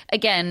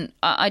 Again,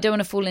 I don't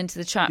want to fall into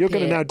the trap. You're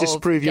going to now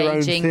disprove your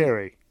own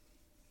theory.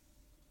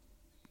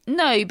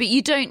 No, but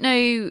you don't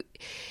know.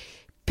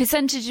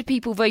 Percentage of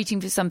people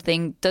voting for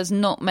something does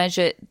not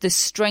measure the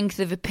strength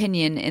of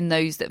opinion in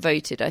those that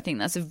voted. I think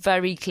that's a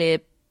very clear.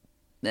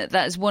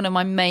 That is one of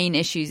my main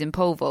issues in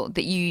pole vault,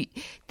 that you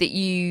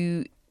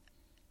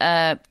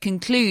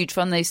conclude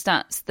from those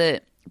stats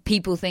that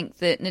people think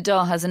that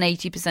Nadal has an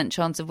 80%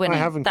 chance of winning.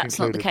 I haven't That's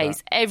not the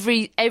case.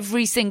 That.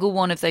 Every single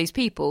one of those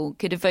people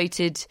could have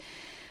voted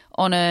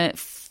on a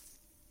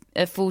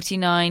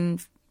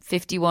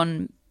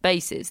 49-51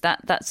 basis.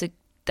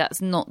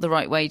 That's not the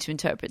right way to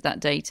interpret that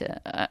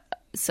data.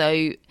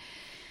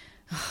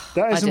 That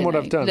isn't what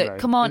I've done. Look, though,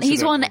 come on.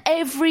 He's won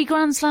every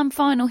Grand Slam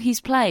final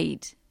he's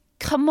played.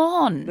 Come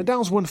on.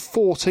 Nadal's won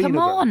 14 Come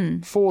of on.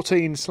 them.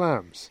 14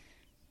 slams.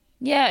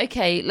 Yeah,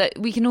 okay. Look,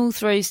 we can all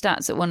throw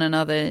stats at one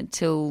another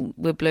till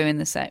we're blue in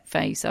the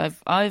face.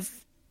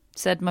 I've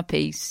said my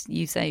piece.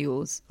 You say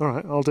yours. All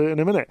right, I'll do it in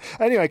a minute.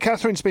 Anyway,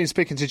 Catherine's been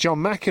speaking to John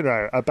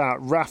McEnroe about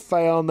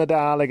Rafael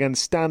Nadal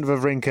against Stan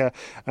Wawrinka,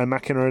 and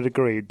McEnroe had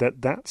agreed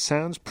that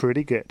sounds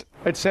pretty good.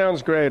 It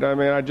sounds great. I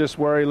mean, I just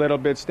worry a little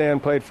bit.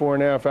 Stan played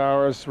 4.5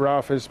 hours.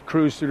 Rafa's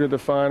cruised through to the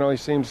final. He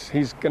seems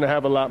he's going to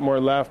have a lot more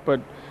left, but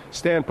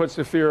Stan puts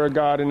the fear of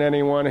God in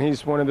anyone.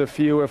 He's one of the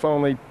few, if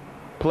only,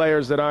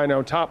 players that I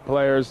know, top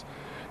players,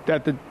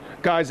 that the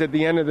guys at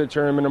the end of the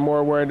tournament are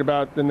more worried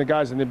about than the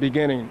guys in the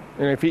beginning.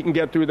 And if he can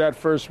get through that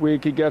first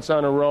week, he gets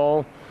on a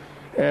roll.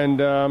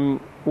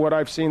 And what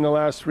I've seen the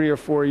last 3 or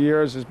 4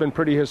 years has been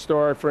pretty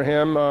historic for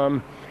him.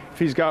 If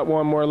he's got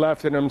one more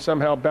left in him,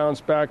 somehow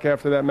bounce back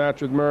after that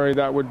match with Murray,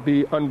 that would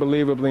be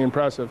unbelievably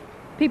impressive.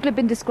 People have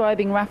been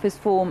describing Rafa's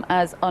form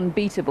as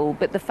unbeatable,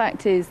 but the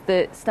fact is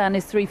that Stan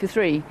is 3 for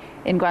 3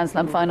 in Grand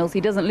Slam finals.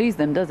 He doesn't lose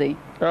them, does he?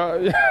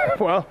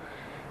 Well,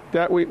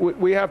 that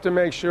we have to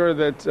make sure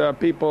that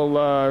people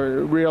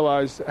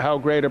realize how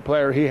great a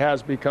player he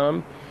has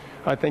become.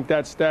 I think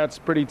that's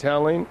pretty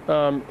telling.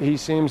 He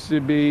seems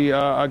to be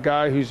a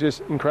guy who's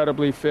just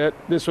incredibly fit.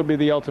 This will be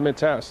the ultimate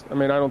test. I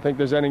mean, I don't think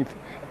there's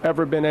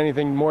ever been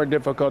anything more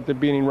difficult than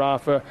beating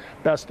Rafa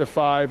best of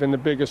 5 in the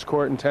biggest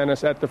court in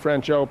tennis at the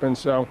French Open.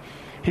 So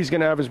he's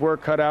going to have his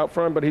work cut out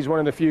for him, but he's one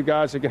of the few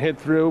guys that can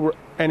hit through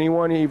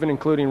anyone, even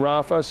including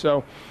Rafa.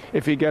 So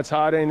if he gets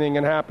hot, anything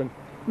can happen.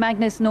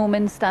 Magnus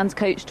Norman, Stan's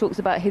coach, talks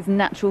about his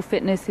natural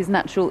fitness, his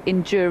natural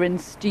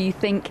endurance. Do you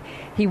think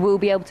he will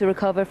be able to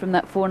recover from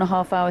that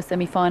 4.5-hour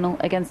semi-final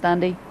against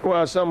Andy?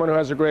 Well, as someone who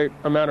has a great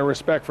amount of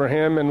respect for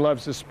him and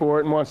loves the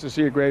sport and wants to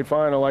see a great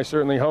final, I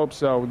certainly hope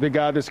so. The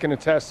guy that's going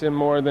to test him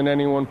more than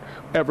anyone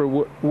ever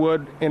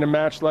would in a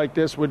match like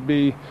this would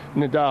be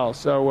Nadal.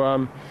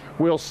 So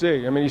we'll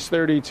see. I mean, he's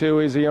 32.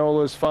 He's the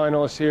oldest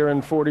finalist here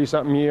in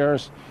 40-something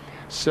years.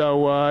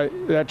 So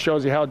that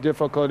shows you how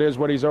difficult it is,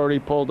 what he's already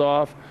pulled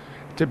off.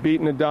 To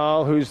beat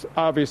Nadal, who's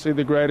obviously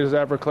the greatest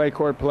ever clay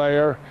court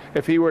player.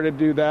 If he were to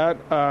do that,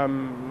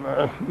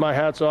 my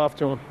hat's off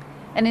to him.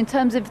 And in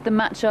terms of the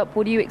matchup,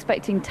 what are you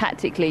expecting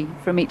tactically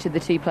from each of the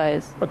two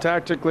players? Well,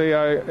 tactically,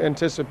 I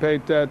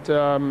anticipate that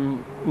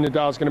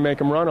Nadal's going to make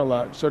him run a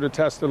lot. So to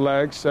test the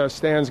legs,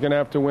 Stan's going to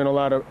have to win a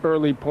lot of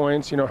early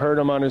points, hurt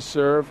him on his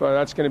serve.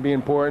 That's going to be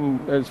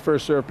important, his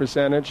first serve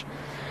percentage,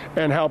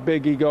 and how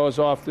big he goes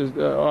off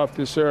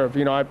the serve.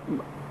 I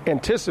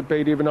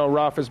anticipate, even though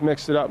Rafa's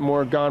mixed it up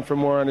more, gone for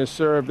more on his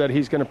serve, that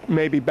he's going to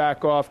maybe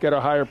back off, get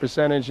a higher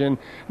percentage, and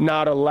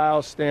not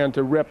allow Stan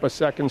to rip a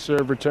second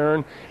serve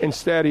return.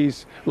 Instead,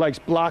 he's likes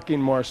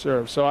blocking more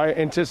serves. So I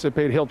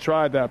anticipate he'll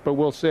try that, but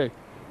we'll see.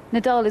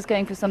 Nadal is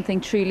going for something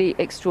truly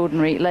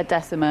extraordinary, La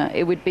Decima.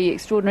 It would be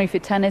extraordinary for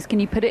tennis. Can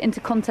you put it into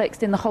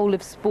context in the whole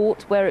of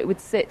sport, where it would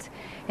sit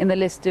in the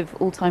list of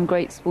all-time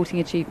great sporting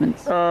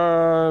achievements?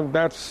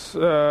 That's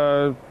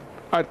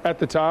at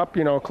the top,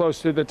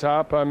 close to the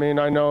top. I mean,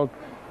 I know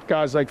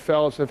guys like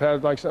Phelps have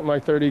had something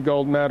like 30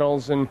 gold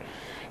medals, and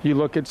you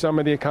look at some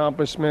of the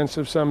accomplishments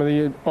of some of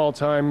the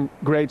all-time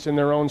greats in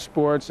their own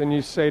sports, and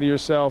you say to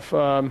yourself,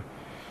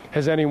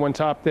 has anyone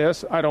topped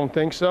this? I don't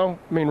think so.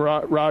 I mean,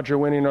 Roger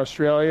winning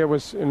Australia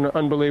was an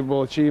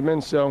unbelievable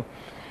achievement. So,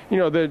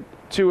 the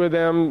two of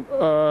them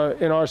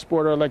in our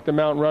sport are like the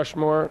Mount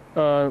Rushmore,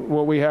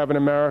 what we have in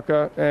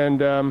America,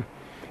 and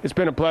it's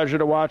been a pleasure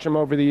to watch him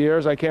over the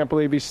years. I can't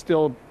believe he's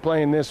still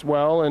playing this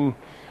well, and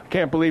I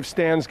can't believe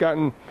Stan's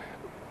gotten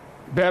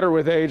better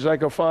with age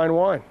like a fine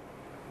wine.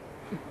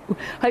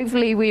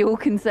 Hopefully we all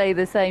can say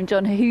the same.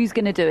 John, who's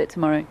going to do it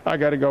tomorrow? I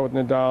got to go with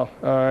Nadal.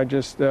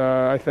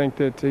 I think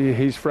that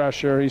he's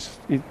fresher.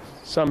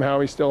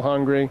 Somehow he's still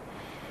hungry.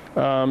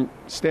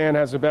 Stan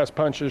has the best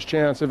puncher's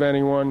chance of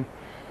anyone.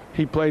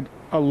 He played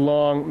a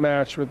long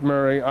match with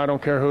Murray. I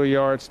don't care who you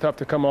are. It's tough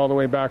to come all the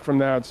way back from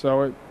that.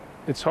 So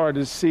it's hard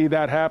to see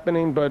that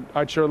happening, but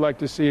I'd sure like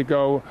to see it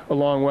go a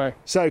long way.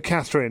 So,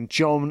 Catherine,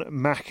 John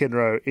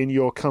McEnroe in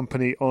your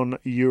company on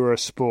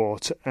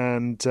Eurosport,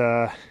 and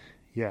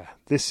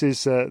this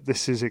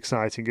is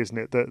exciting, isn't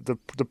it?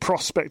 The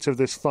prospect of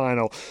this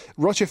final.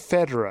 Roger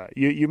Federer,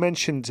 you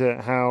mentioned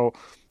how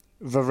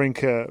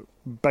Wawrinka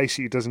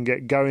basically doesn't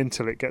get going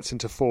till it gets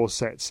into 4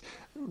 sets.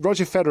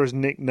 Roger Federer's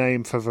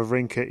nickname for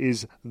Wawrinka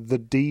is the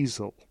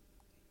Diesel,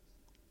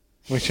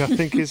 which I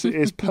think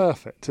is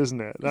perfect,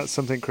 isn't it? That's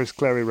something Chris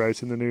Cleary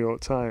wrote in the New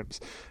York Times.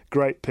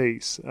 Great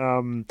piece.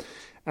 And,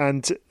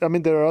 I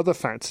mean, there are other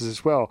factors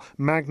as well.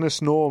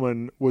 Magnus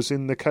Norman was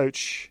in the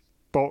coach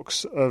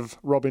box of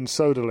Robin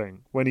Soderling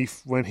when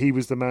he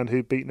was the man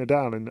who beat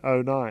Nadal in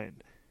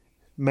 2009.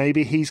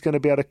 Maybe he's going to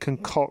be able to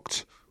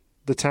concoct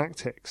the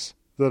tactics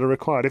that are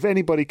required. If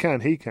anybody can,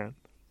 he can.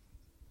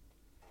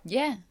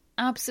 Yeah,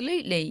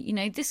 absolutely. You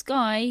know, this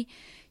guy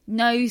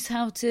knows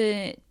how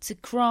to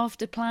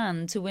craft a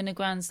plan to win a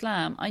Grand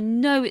Slam. I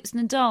know it's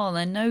Nadal.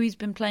 I know he's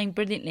been playing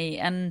brilliantly.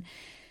 And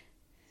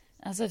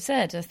as I've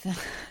said,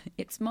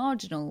 it's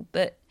marginal.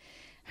 But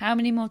how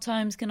many more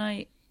times can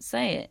I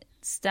say it?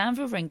 Stan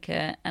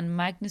Wawrinka and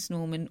Magnus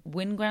Norman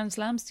win Grand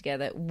Slams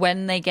together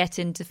when they get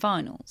into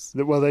finals.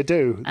 Well, they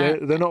do.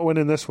 They're not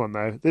winning this one,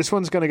 though. This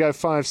one's going to go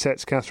 5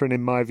 sets, Catherine,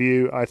 in my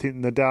view. I think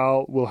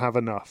Nadal will have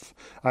enough.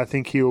 I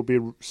think he will be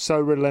so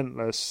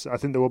relentless. I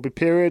think there will be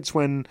periods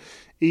when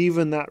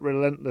even that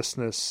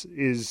relentlessness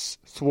is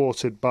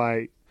thwarted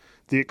by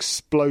the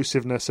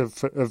explosiveness of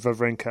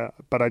Wawrinka.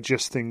 But I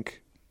just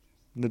think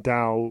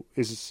Nadal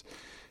is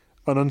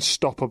an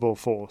unstoppable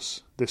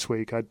force this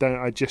week.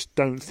 I just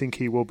don't think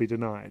he will be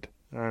denied.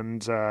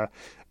 And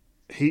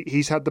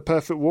he's had the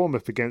perfect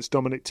warm-up against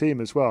Dominic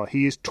Thiem as well.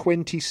 He is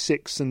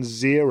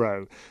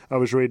 26-0. I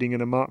was reading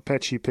in a Mark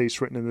Petchey piece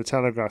written in the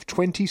Telegraph.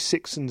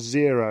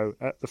 26-0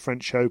 at the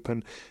French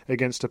Open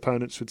against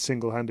opponents with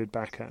single-handed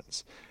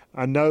backhands.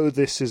 I know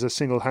this is a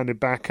single-handed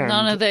backhand.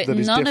 None of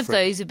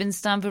those have been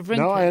Stan Wawrinka.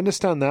 No, I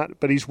understand that,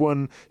 but he's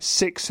won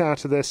 6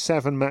 out of their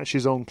 7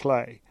 matches on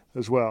clay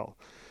as well.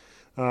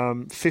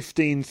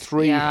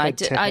 15-3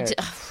 head-to-head.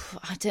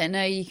 I don't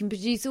know. You can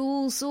produce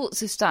all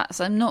sorts of stats.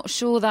 I'm not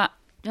sure that...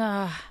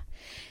 No,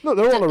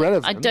 they're all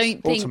irrelevant. I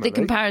don't think ultimately. the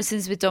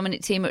comparisons with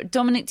Dominic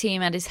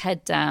Thiem had his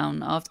head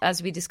down,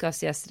 as we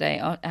discussed yesterday,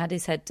 had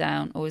his head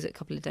down, or was it a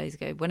couple of days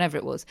ago, whenever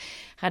it was,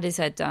 had his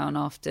head down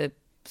after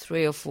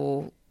 3 or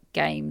 4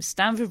 games.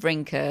 Stan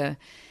Wawrinka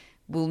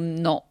will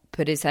not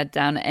put his head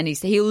down at any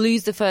stage. He'll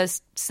lose the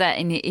first set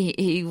and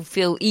he'll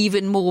feel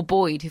even more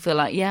buoyed. He'll feel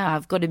like, yeah,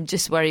 I've got him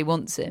just where he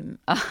wants him.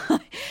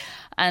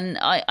 And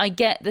I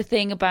get the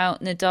thing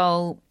about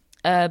Nadal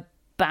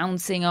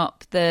bouncing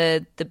up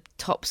the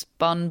top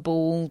spun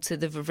ball to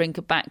the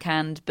Wawrinka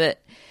backhand,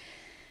 but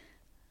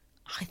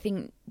I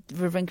think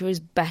Wawrinka is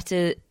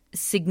better,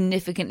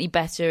 significantly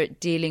better at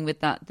dealing with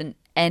that than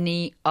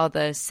any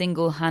other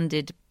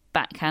single-handed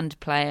backhand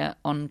player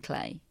on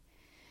clay.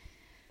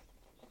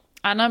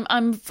 And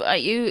I'm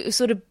you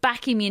sort of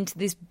backing me into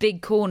this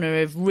big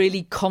corner of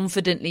really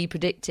confidently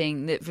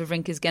predicting that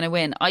Wawrinka's going to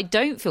win. I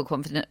don't feel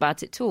confident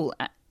about it at all.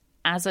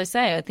 As I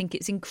say, I think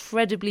it's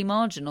incredibly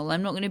marginal.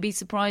 I'm not going to be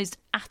surprised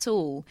at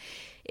all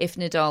if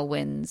Nadal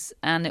wins,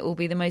 and it will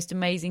be the most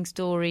amazing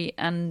story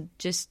and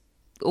just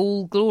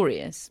all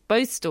glorious.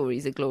 Both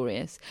stories are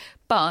glorious.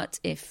 But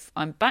if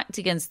I'm backed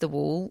against the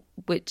wall,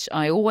 which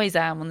I always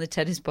am on the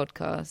Tennis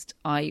Podcast,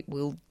 I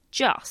will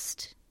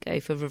just go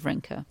for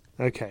Wawrinka.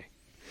 Okay.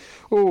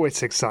 Oh,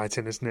 it's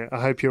exciting, isn't it? I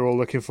hope you're all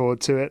looking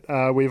forward to it.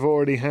 We've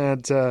already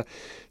had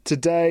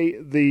today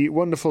the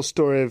wonderful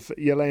story of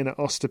Yelena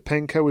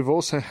Ostapenko. We've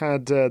also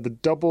had the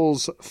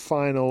doubles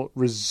final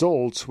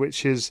result,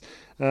 which has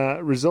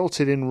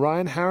resulted in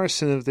Ryan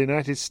Harrison of the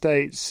United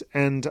States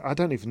and I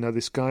don't even know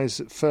this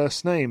guy's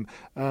first name.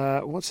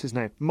 What's his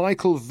name?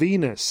 Michael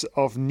Venus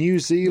of New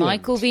Zealand.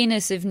 Michael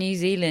Venus of New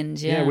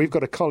Zealand, yeah. Yeah, we've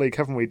got a colleague,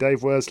 haven't we,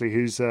 Dave Worsley,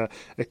 who's a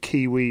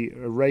Kiwi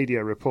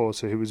radio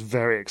reporter who was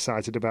very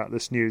excited about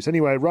this news.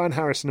 Anyway, Ryan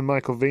Harrison and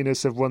Michael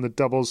Venus have won the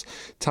doubles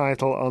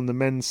title on the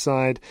men's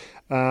side,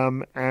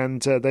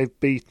 and they've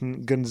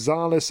beaten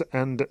Gonzalez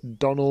and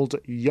Donald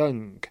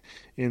Young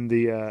in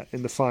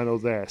the final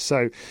there.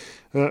 So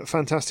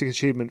fantastic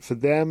achievement for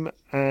them.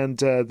 And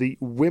the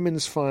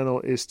women's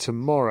final is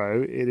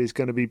tomorrow. It is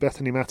going to be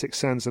Bethany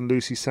Mattek-Sands and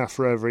Lucy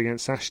Safarova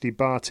against Ashley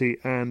Barty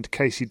and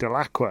Casey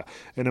Delacroix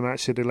in a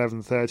match at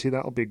 11:30.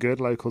 That'll be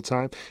good, local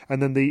time.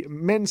 And then the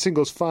men's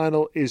singles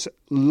final is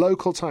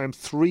local time,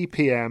 3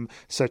 p.m,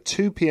 so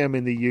 2 p.m.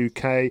 in the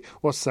UK.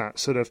 What's that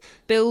sort of...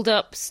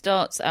 Build-up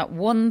starts at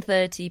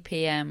 1:30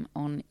 p.m.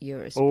 on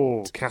Eurosport.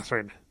 Oh,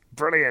 Catherine,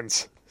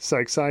 brilliant. So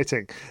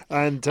exciting.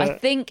 And I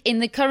think in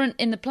the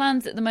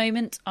plans at the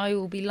moment, I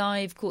will be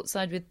live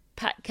courtside with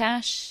Pat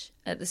Cash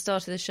at the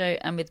start of the show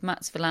and with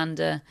Mats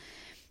Wilander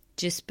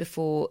just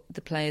before the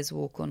players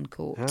walk on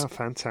court. Oh,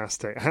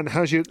 fantastic.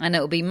 And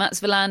it'll be Mats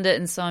Wilander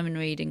and Simon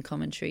Reed in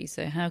commentary,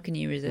 so how can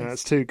you resist?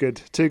 That's too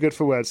good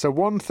for words. So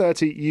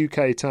 1:30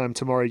 UK time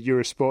tomorrow,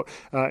 Eurosport.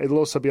 It'll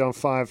also be on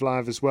 5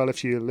 Live as well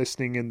if you're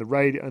listening in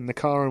the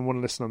car and want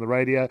to listen on the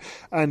radio.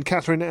 And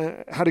Catherine,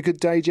 had a good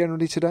day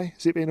generally today?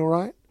 Has it been all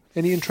right?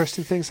 Any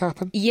interesting things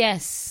happen?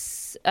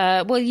 Yes.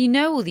 Well, you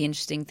know all the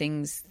interesting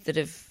things that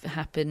have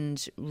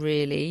happened,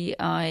 really.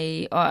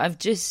 I've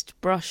just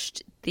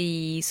brushed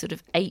the sort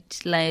of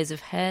 8 layers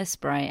of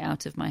hairspray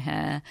out of my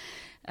hair.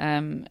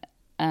 And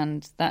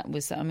that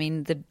was, I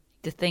mean, the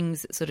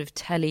things that sort of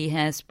telly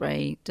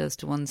hairspray does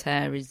to one's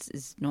hair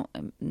is not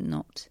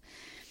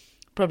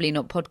probably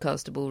not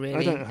podcastable, really.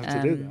 I don't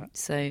have to do that.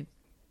 So...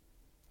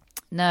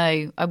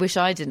 No, I wish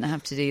I didn't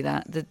have to do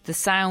that. The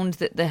sound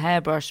that the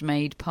hairbrush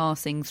made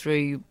passing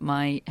through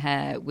my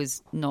hair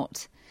was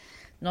not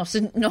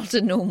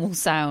a normal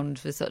sound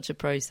for such a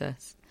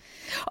process.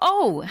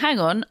 Oh,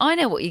 hang on. I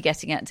know what you're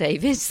getting at,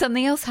 David.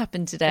 Something else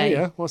happened today. Oh,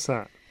 yeah? What's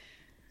that?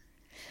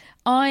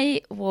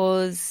 I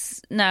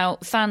was... Now,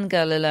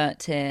 fangirl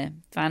alert here.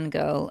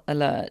 Fangirl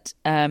alert.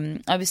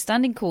 I was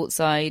standing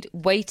courtside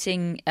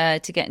waiting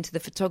to get into the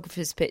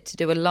photographer's pit to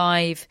do a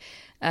live...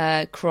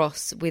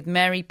 cross with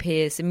Mary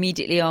Pierce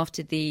immediately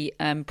after the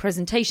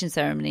presentation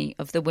ceremony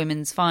of the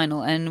women's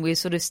final, and we were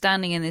sort of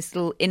standing in this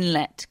little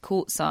inlet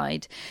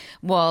courtside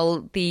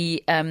while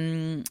the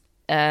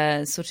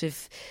sort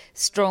of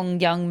strong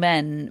young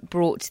men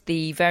brought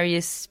the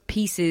various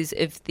pieces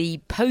of the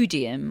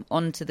podium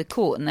onto the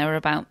court, and there were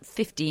about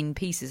 15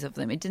 pieces of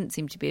them. It didn't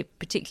seem to be a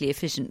particularly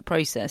efficient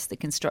process, the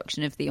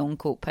construction of the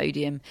on-court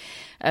podium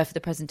for the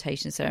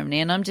presentation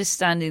ceremony, and I'm just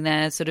standing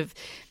there sort of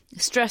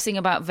stressing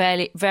about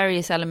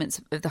various elements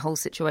of the whole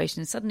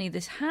situation. And suddenly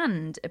this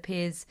hand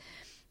appears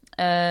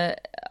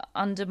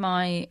under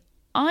my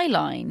eye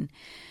line.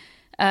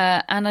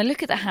 And I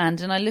look at the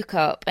hand and I look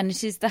up, and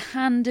it is the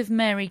hand of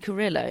Mary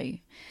Carrillo.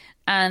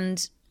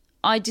 And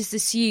I just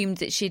assumed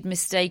that she'd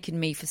mistaken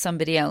me for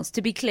somebody else.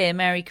 To be clear,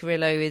 Mary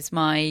Carrillo is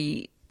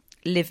my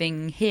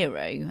living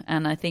hero,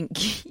 and I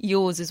think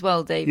yours as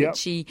well,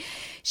 David. Yep.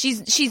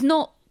 She's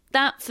not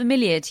that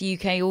familiar to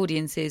UK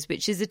audiences,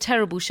 which is a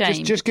terrible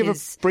shame. Just give a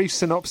brief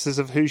synopsis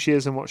of who she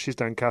is and what she's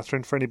done,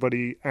 Catherine, for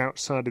anybody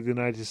outside of the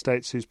United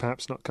States who's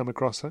perhaps not come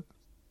across her.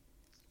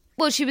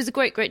 Well, she was a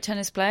great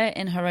tennis player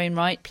in her own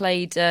right.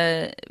 Played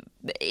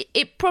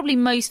probably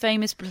most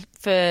famous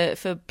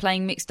for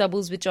playing mixed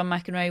doubles with John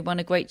McEnroe. Won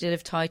a great deal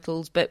of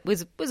titles, but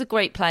was a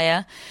great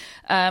player,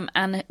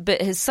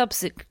 but has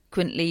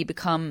subsequently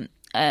become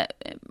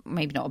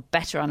maybe not a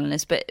better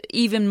analyst, but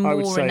even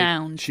more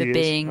renowned for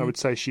being. I would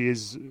say she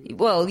is.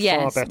 Well,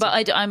 yes, far better.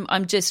 but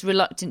I'm just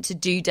reluctant to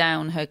do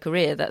down her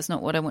career. That's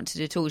not what I want to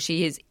do at all.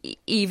 She is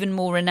even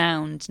more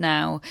renowned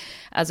now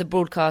as a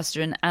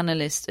broadcaster and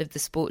analyst of the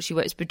sport. She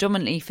works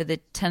predominantly for the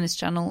Tennis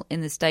Channel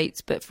in the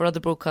States, but for other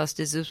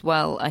broadcasters as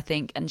well, I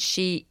think. And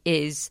she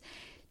is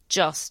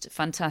just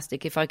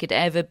fantastic. If I could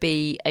ever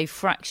be a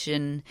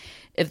fraction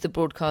of the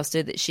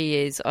broadcaster that she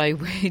is, I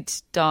would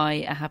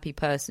die a happy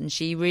person.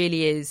 She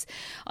really is.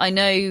 I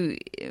know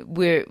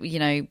we are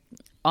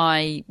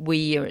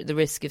at the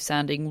risk of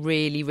sounding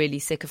really, really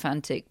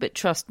sycophantic, but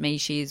trust me,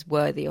 she is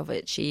worthy of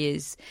it. She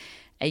is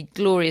a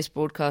glorious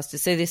broadcaster.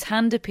 So this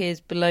hand appears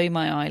below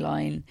my eye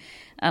line,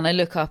 and I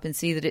look up and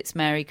see that it's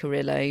Mary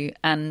Carrillo,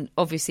 and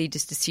obviously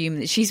just assume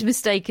that she's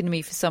mistaken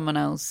me for someone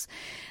else.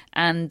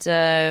 And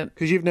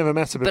because you've never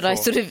met her before. But I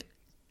sort of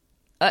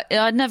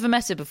I'd never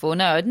met her before.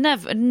 No, I'd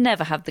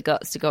never have the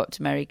guts to go up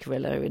to Mary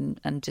Carrillo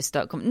and just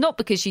start not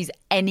because she's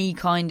any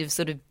kind of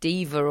sort of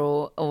diva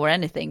or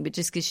anything, but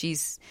just because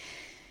she's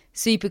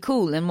super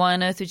cool, and why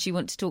on earth would she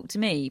want to talk to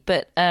me?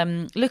 But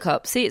look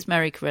up, see it's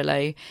Mary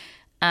Carrillo,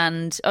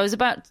 and I was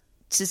about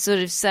to sort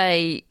of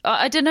say,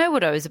 I don't know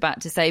what I was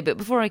about to say, but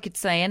before I could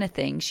say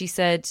anything, she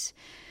said,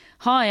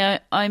 "Hi,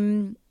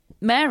 I'm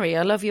Mary,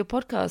 I love your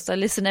podcast. I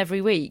listen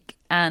every week."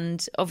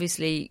 And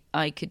obviously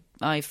I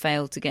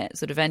failed to get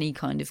sort of any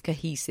kind of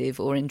cohesive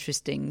or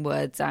interesting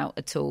words out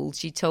at all.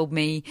 She told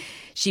me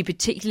she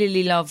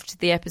particularly loved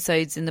the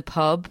episodes in the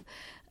pub.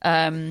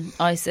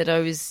 I said I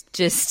was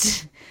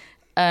just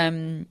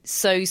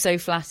so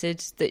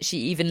flattered that she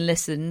even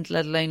listened,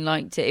 let alone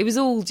liked it. It was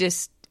all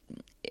just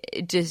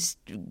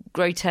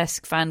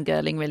grotesque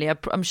fangirling, really.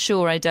 I'm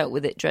sure I dealt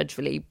with it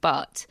dreadfully,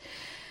 but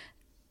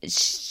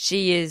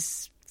she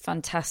is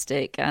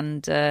fantastic.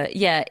 And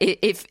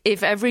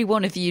if every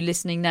one of you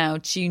listening now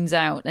tunes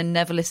out and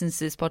never listens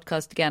to this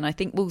podcast again, I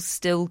think we'll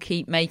still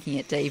keep making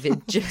it,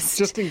 David.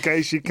 Just in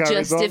case she carries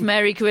just on. If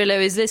Mary Carrillo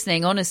is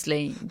listening,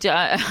 honestly,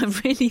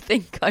 I really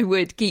think I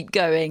would keep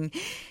going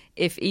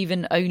if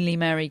even only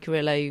Mary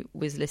Carrillo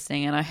was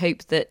listening. And I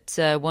hope that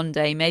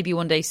maybe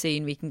one day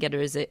soon, we can get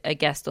her as a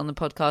guest on the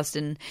podcast,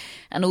 and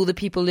all the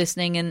people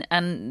listening,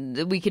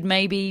 and we could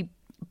maybe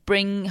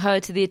bring her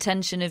to the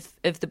attention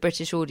of the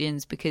British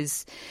audience,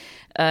 because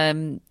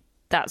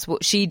that's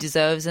what she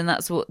deserves, and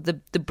that's what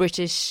the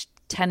British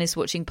tennis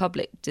watching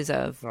public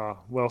deserve. Ah,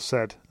 well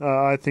said.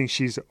 I think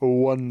she's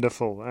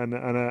wonderful.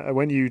 And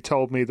when you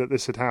told me that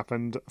this had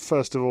happened,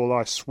 first of all,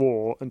 I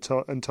swore and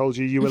told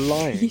you were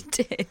lying. You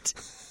did.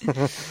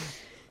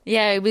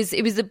 Yeah, it was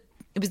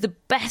the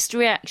best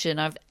reaction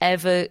I've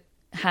ever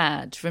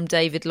had from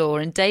David Law,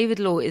 and David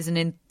Law is an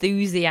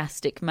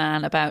enthusiastic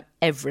man about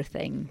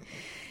everything.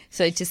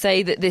 So to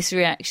say that this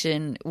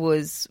reaction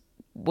was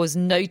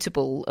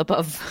notable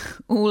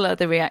above all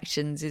other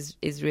reactions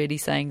is really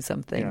saying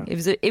something. Yeah.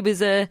 It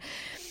was a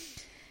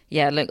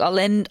yeah. Look, I'll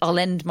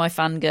end my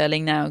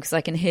fangirling now because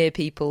I can hear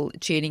people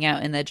tuning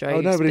out in their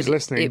droves. Oh, nobody's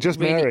listening. Just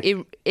really,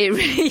 Mary.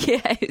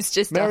 Yeah, it was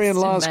just Mary and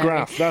Lars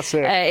Graf. That's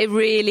it. It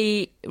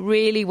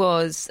really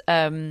was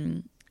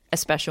a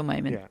special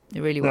moment. Yeah.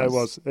 It really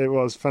was. No, it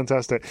was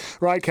fantastic.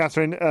 Right,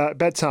 Catherine.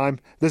 Bedtime.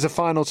 There's a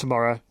final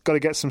tomorrow. Got to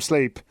get some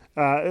sleep.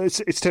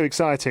 It's too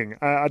exciting.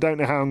 I don't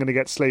know how I'm going to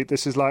get sleep.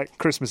 This is like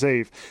Christmas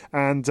Eve.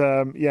 And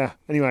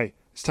anyway,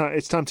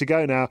 it's time to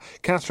go now.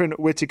 Catherine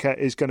Whitaker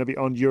is going to be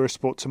on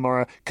Eurosport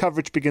tomorrow.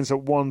 Coverage begins at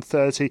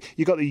 1:30.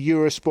 You've got the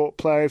Eurosport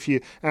player. If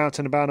you're out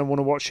and about and want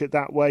to watch it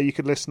that way, you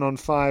could listen on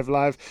 5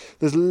 Live.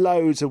 There's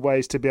loads of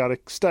ways to be able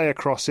to stay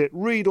across it.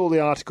 Read all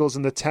the articles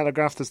in the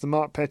Telegraph. There's the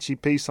Mark Petchey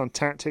piece on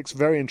tactics.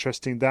 Very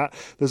interesting, that.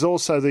 There's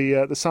also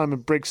the Simon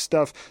Briggs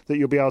stuff that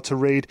you'll be able to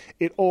read.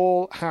 It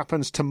all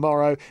happens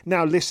tomorrow.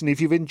 Now, listen,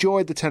 if you've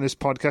enjoyed the tennis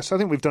podcast, I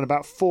think we've done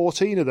about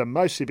 14 of them,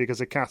 mostly because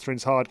of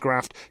Catherine's hard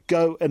graft.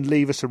 Go and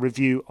leave us a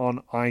review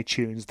on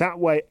iTunes. That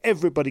way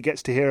everybody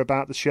gets to hear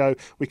about the show.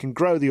 We can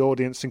grow the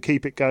audience and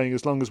keep it going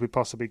as long as we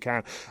possibly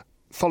can.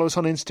 Follow us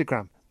on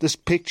Instagram. There's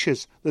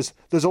pictures.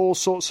 There's all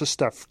sorts of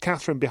stuff.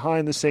 Catherine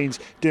behind the scenes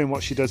doing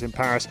what she does in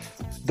Paris.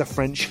 The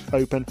French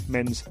Open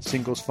men's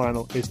singles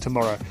final is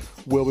tomorrow.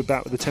 We'll be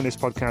back with the tennis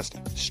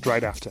podcast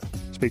straight after.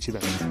 Speak to you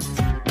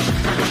then.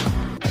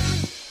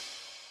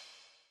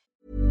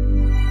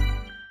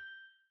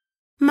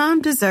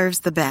 Mom deserves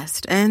the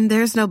best, and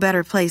there's no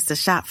better place to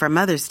shop for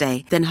Mother's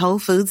Day than Whole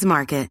Foods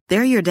Market.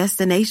 They're your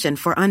destination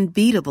for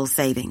unbeatable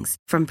savings,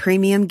 from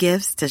premium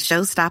gifts to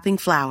show-stopping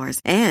flowers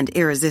and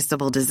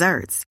irresistible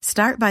desserts.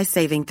 Start by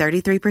saving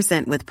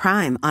 33% with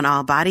Prime on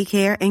all body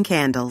care and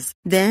candles.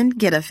 Then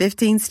get a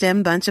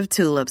 15-stem bunch of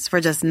tulips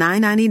for just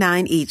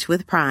 $9.99 each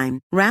with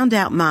Prime. Round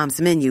out Mom's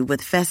menu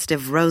with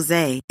festive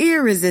rosé,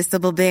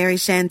 irresistible berry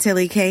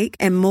chantilly cake,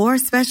 and more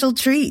special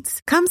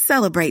treats. Come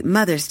celebrate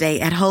Mother's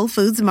Day at Whole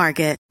Foods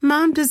Market.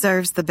 Mom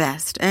deserves the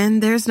best,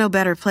 and there's no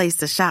better place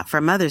to shop for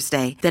Mother's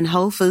Day than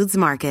Whole Foods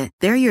Market.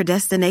 They're your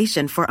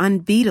destination for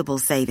unbeatable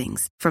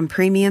savings, from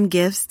premium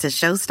gifts to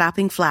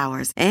show-stopping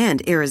flowers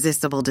and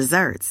irresistible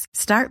desserts.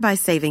 Start by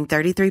saving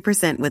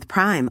 33% with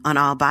Prime on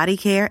all body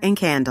care and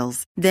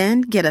candles.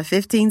 Then get a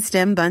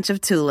 15-stem bunch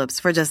of tulips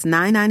for just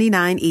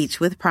 $9.99 each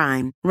with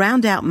Prime.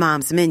 Round out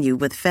Mom's menu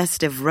with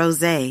festive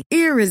rosé,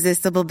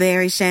 irresistible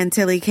berry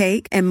chantilly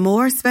cake, and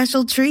more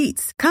special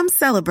treats. Come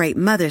celebrate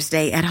Mother's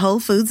Day at Whole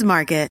Foods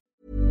Market.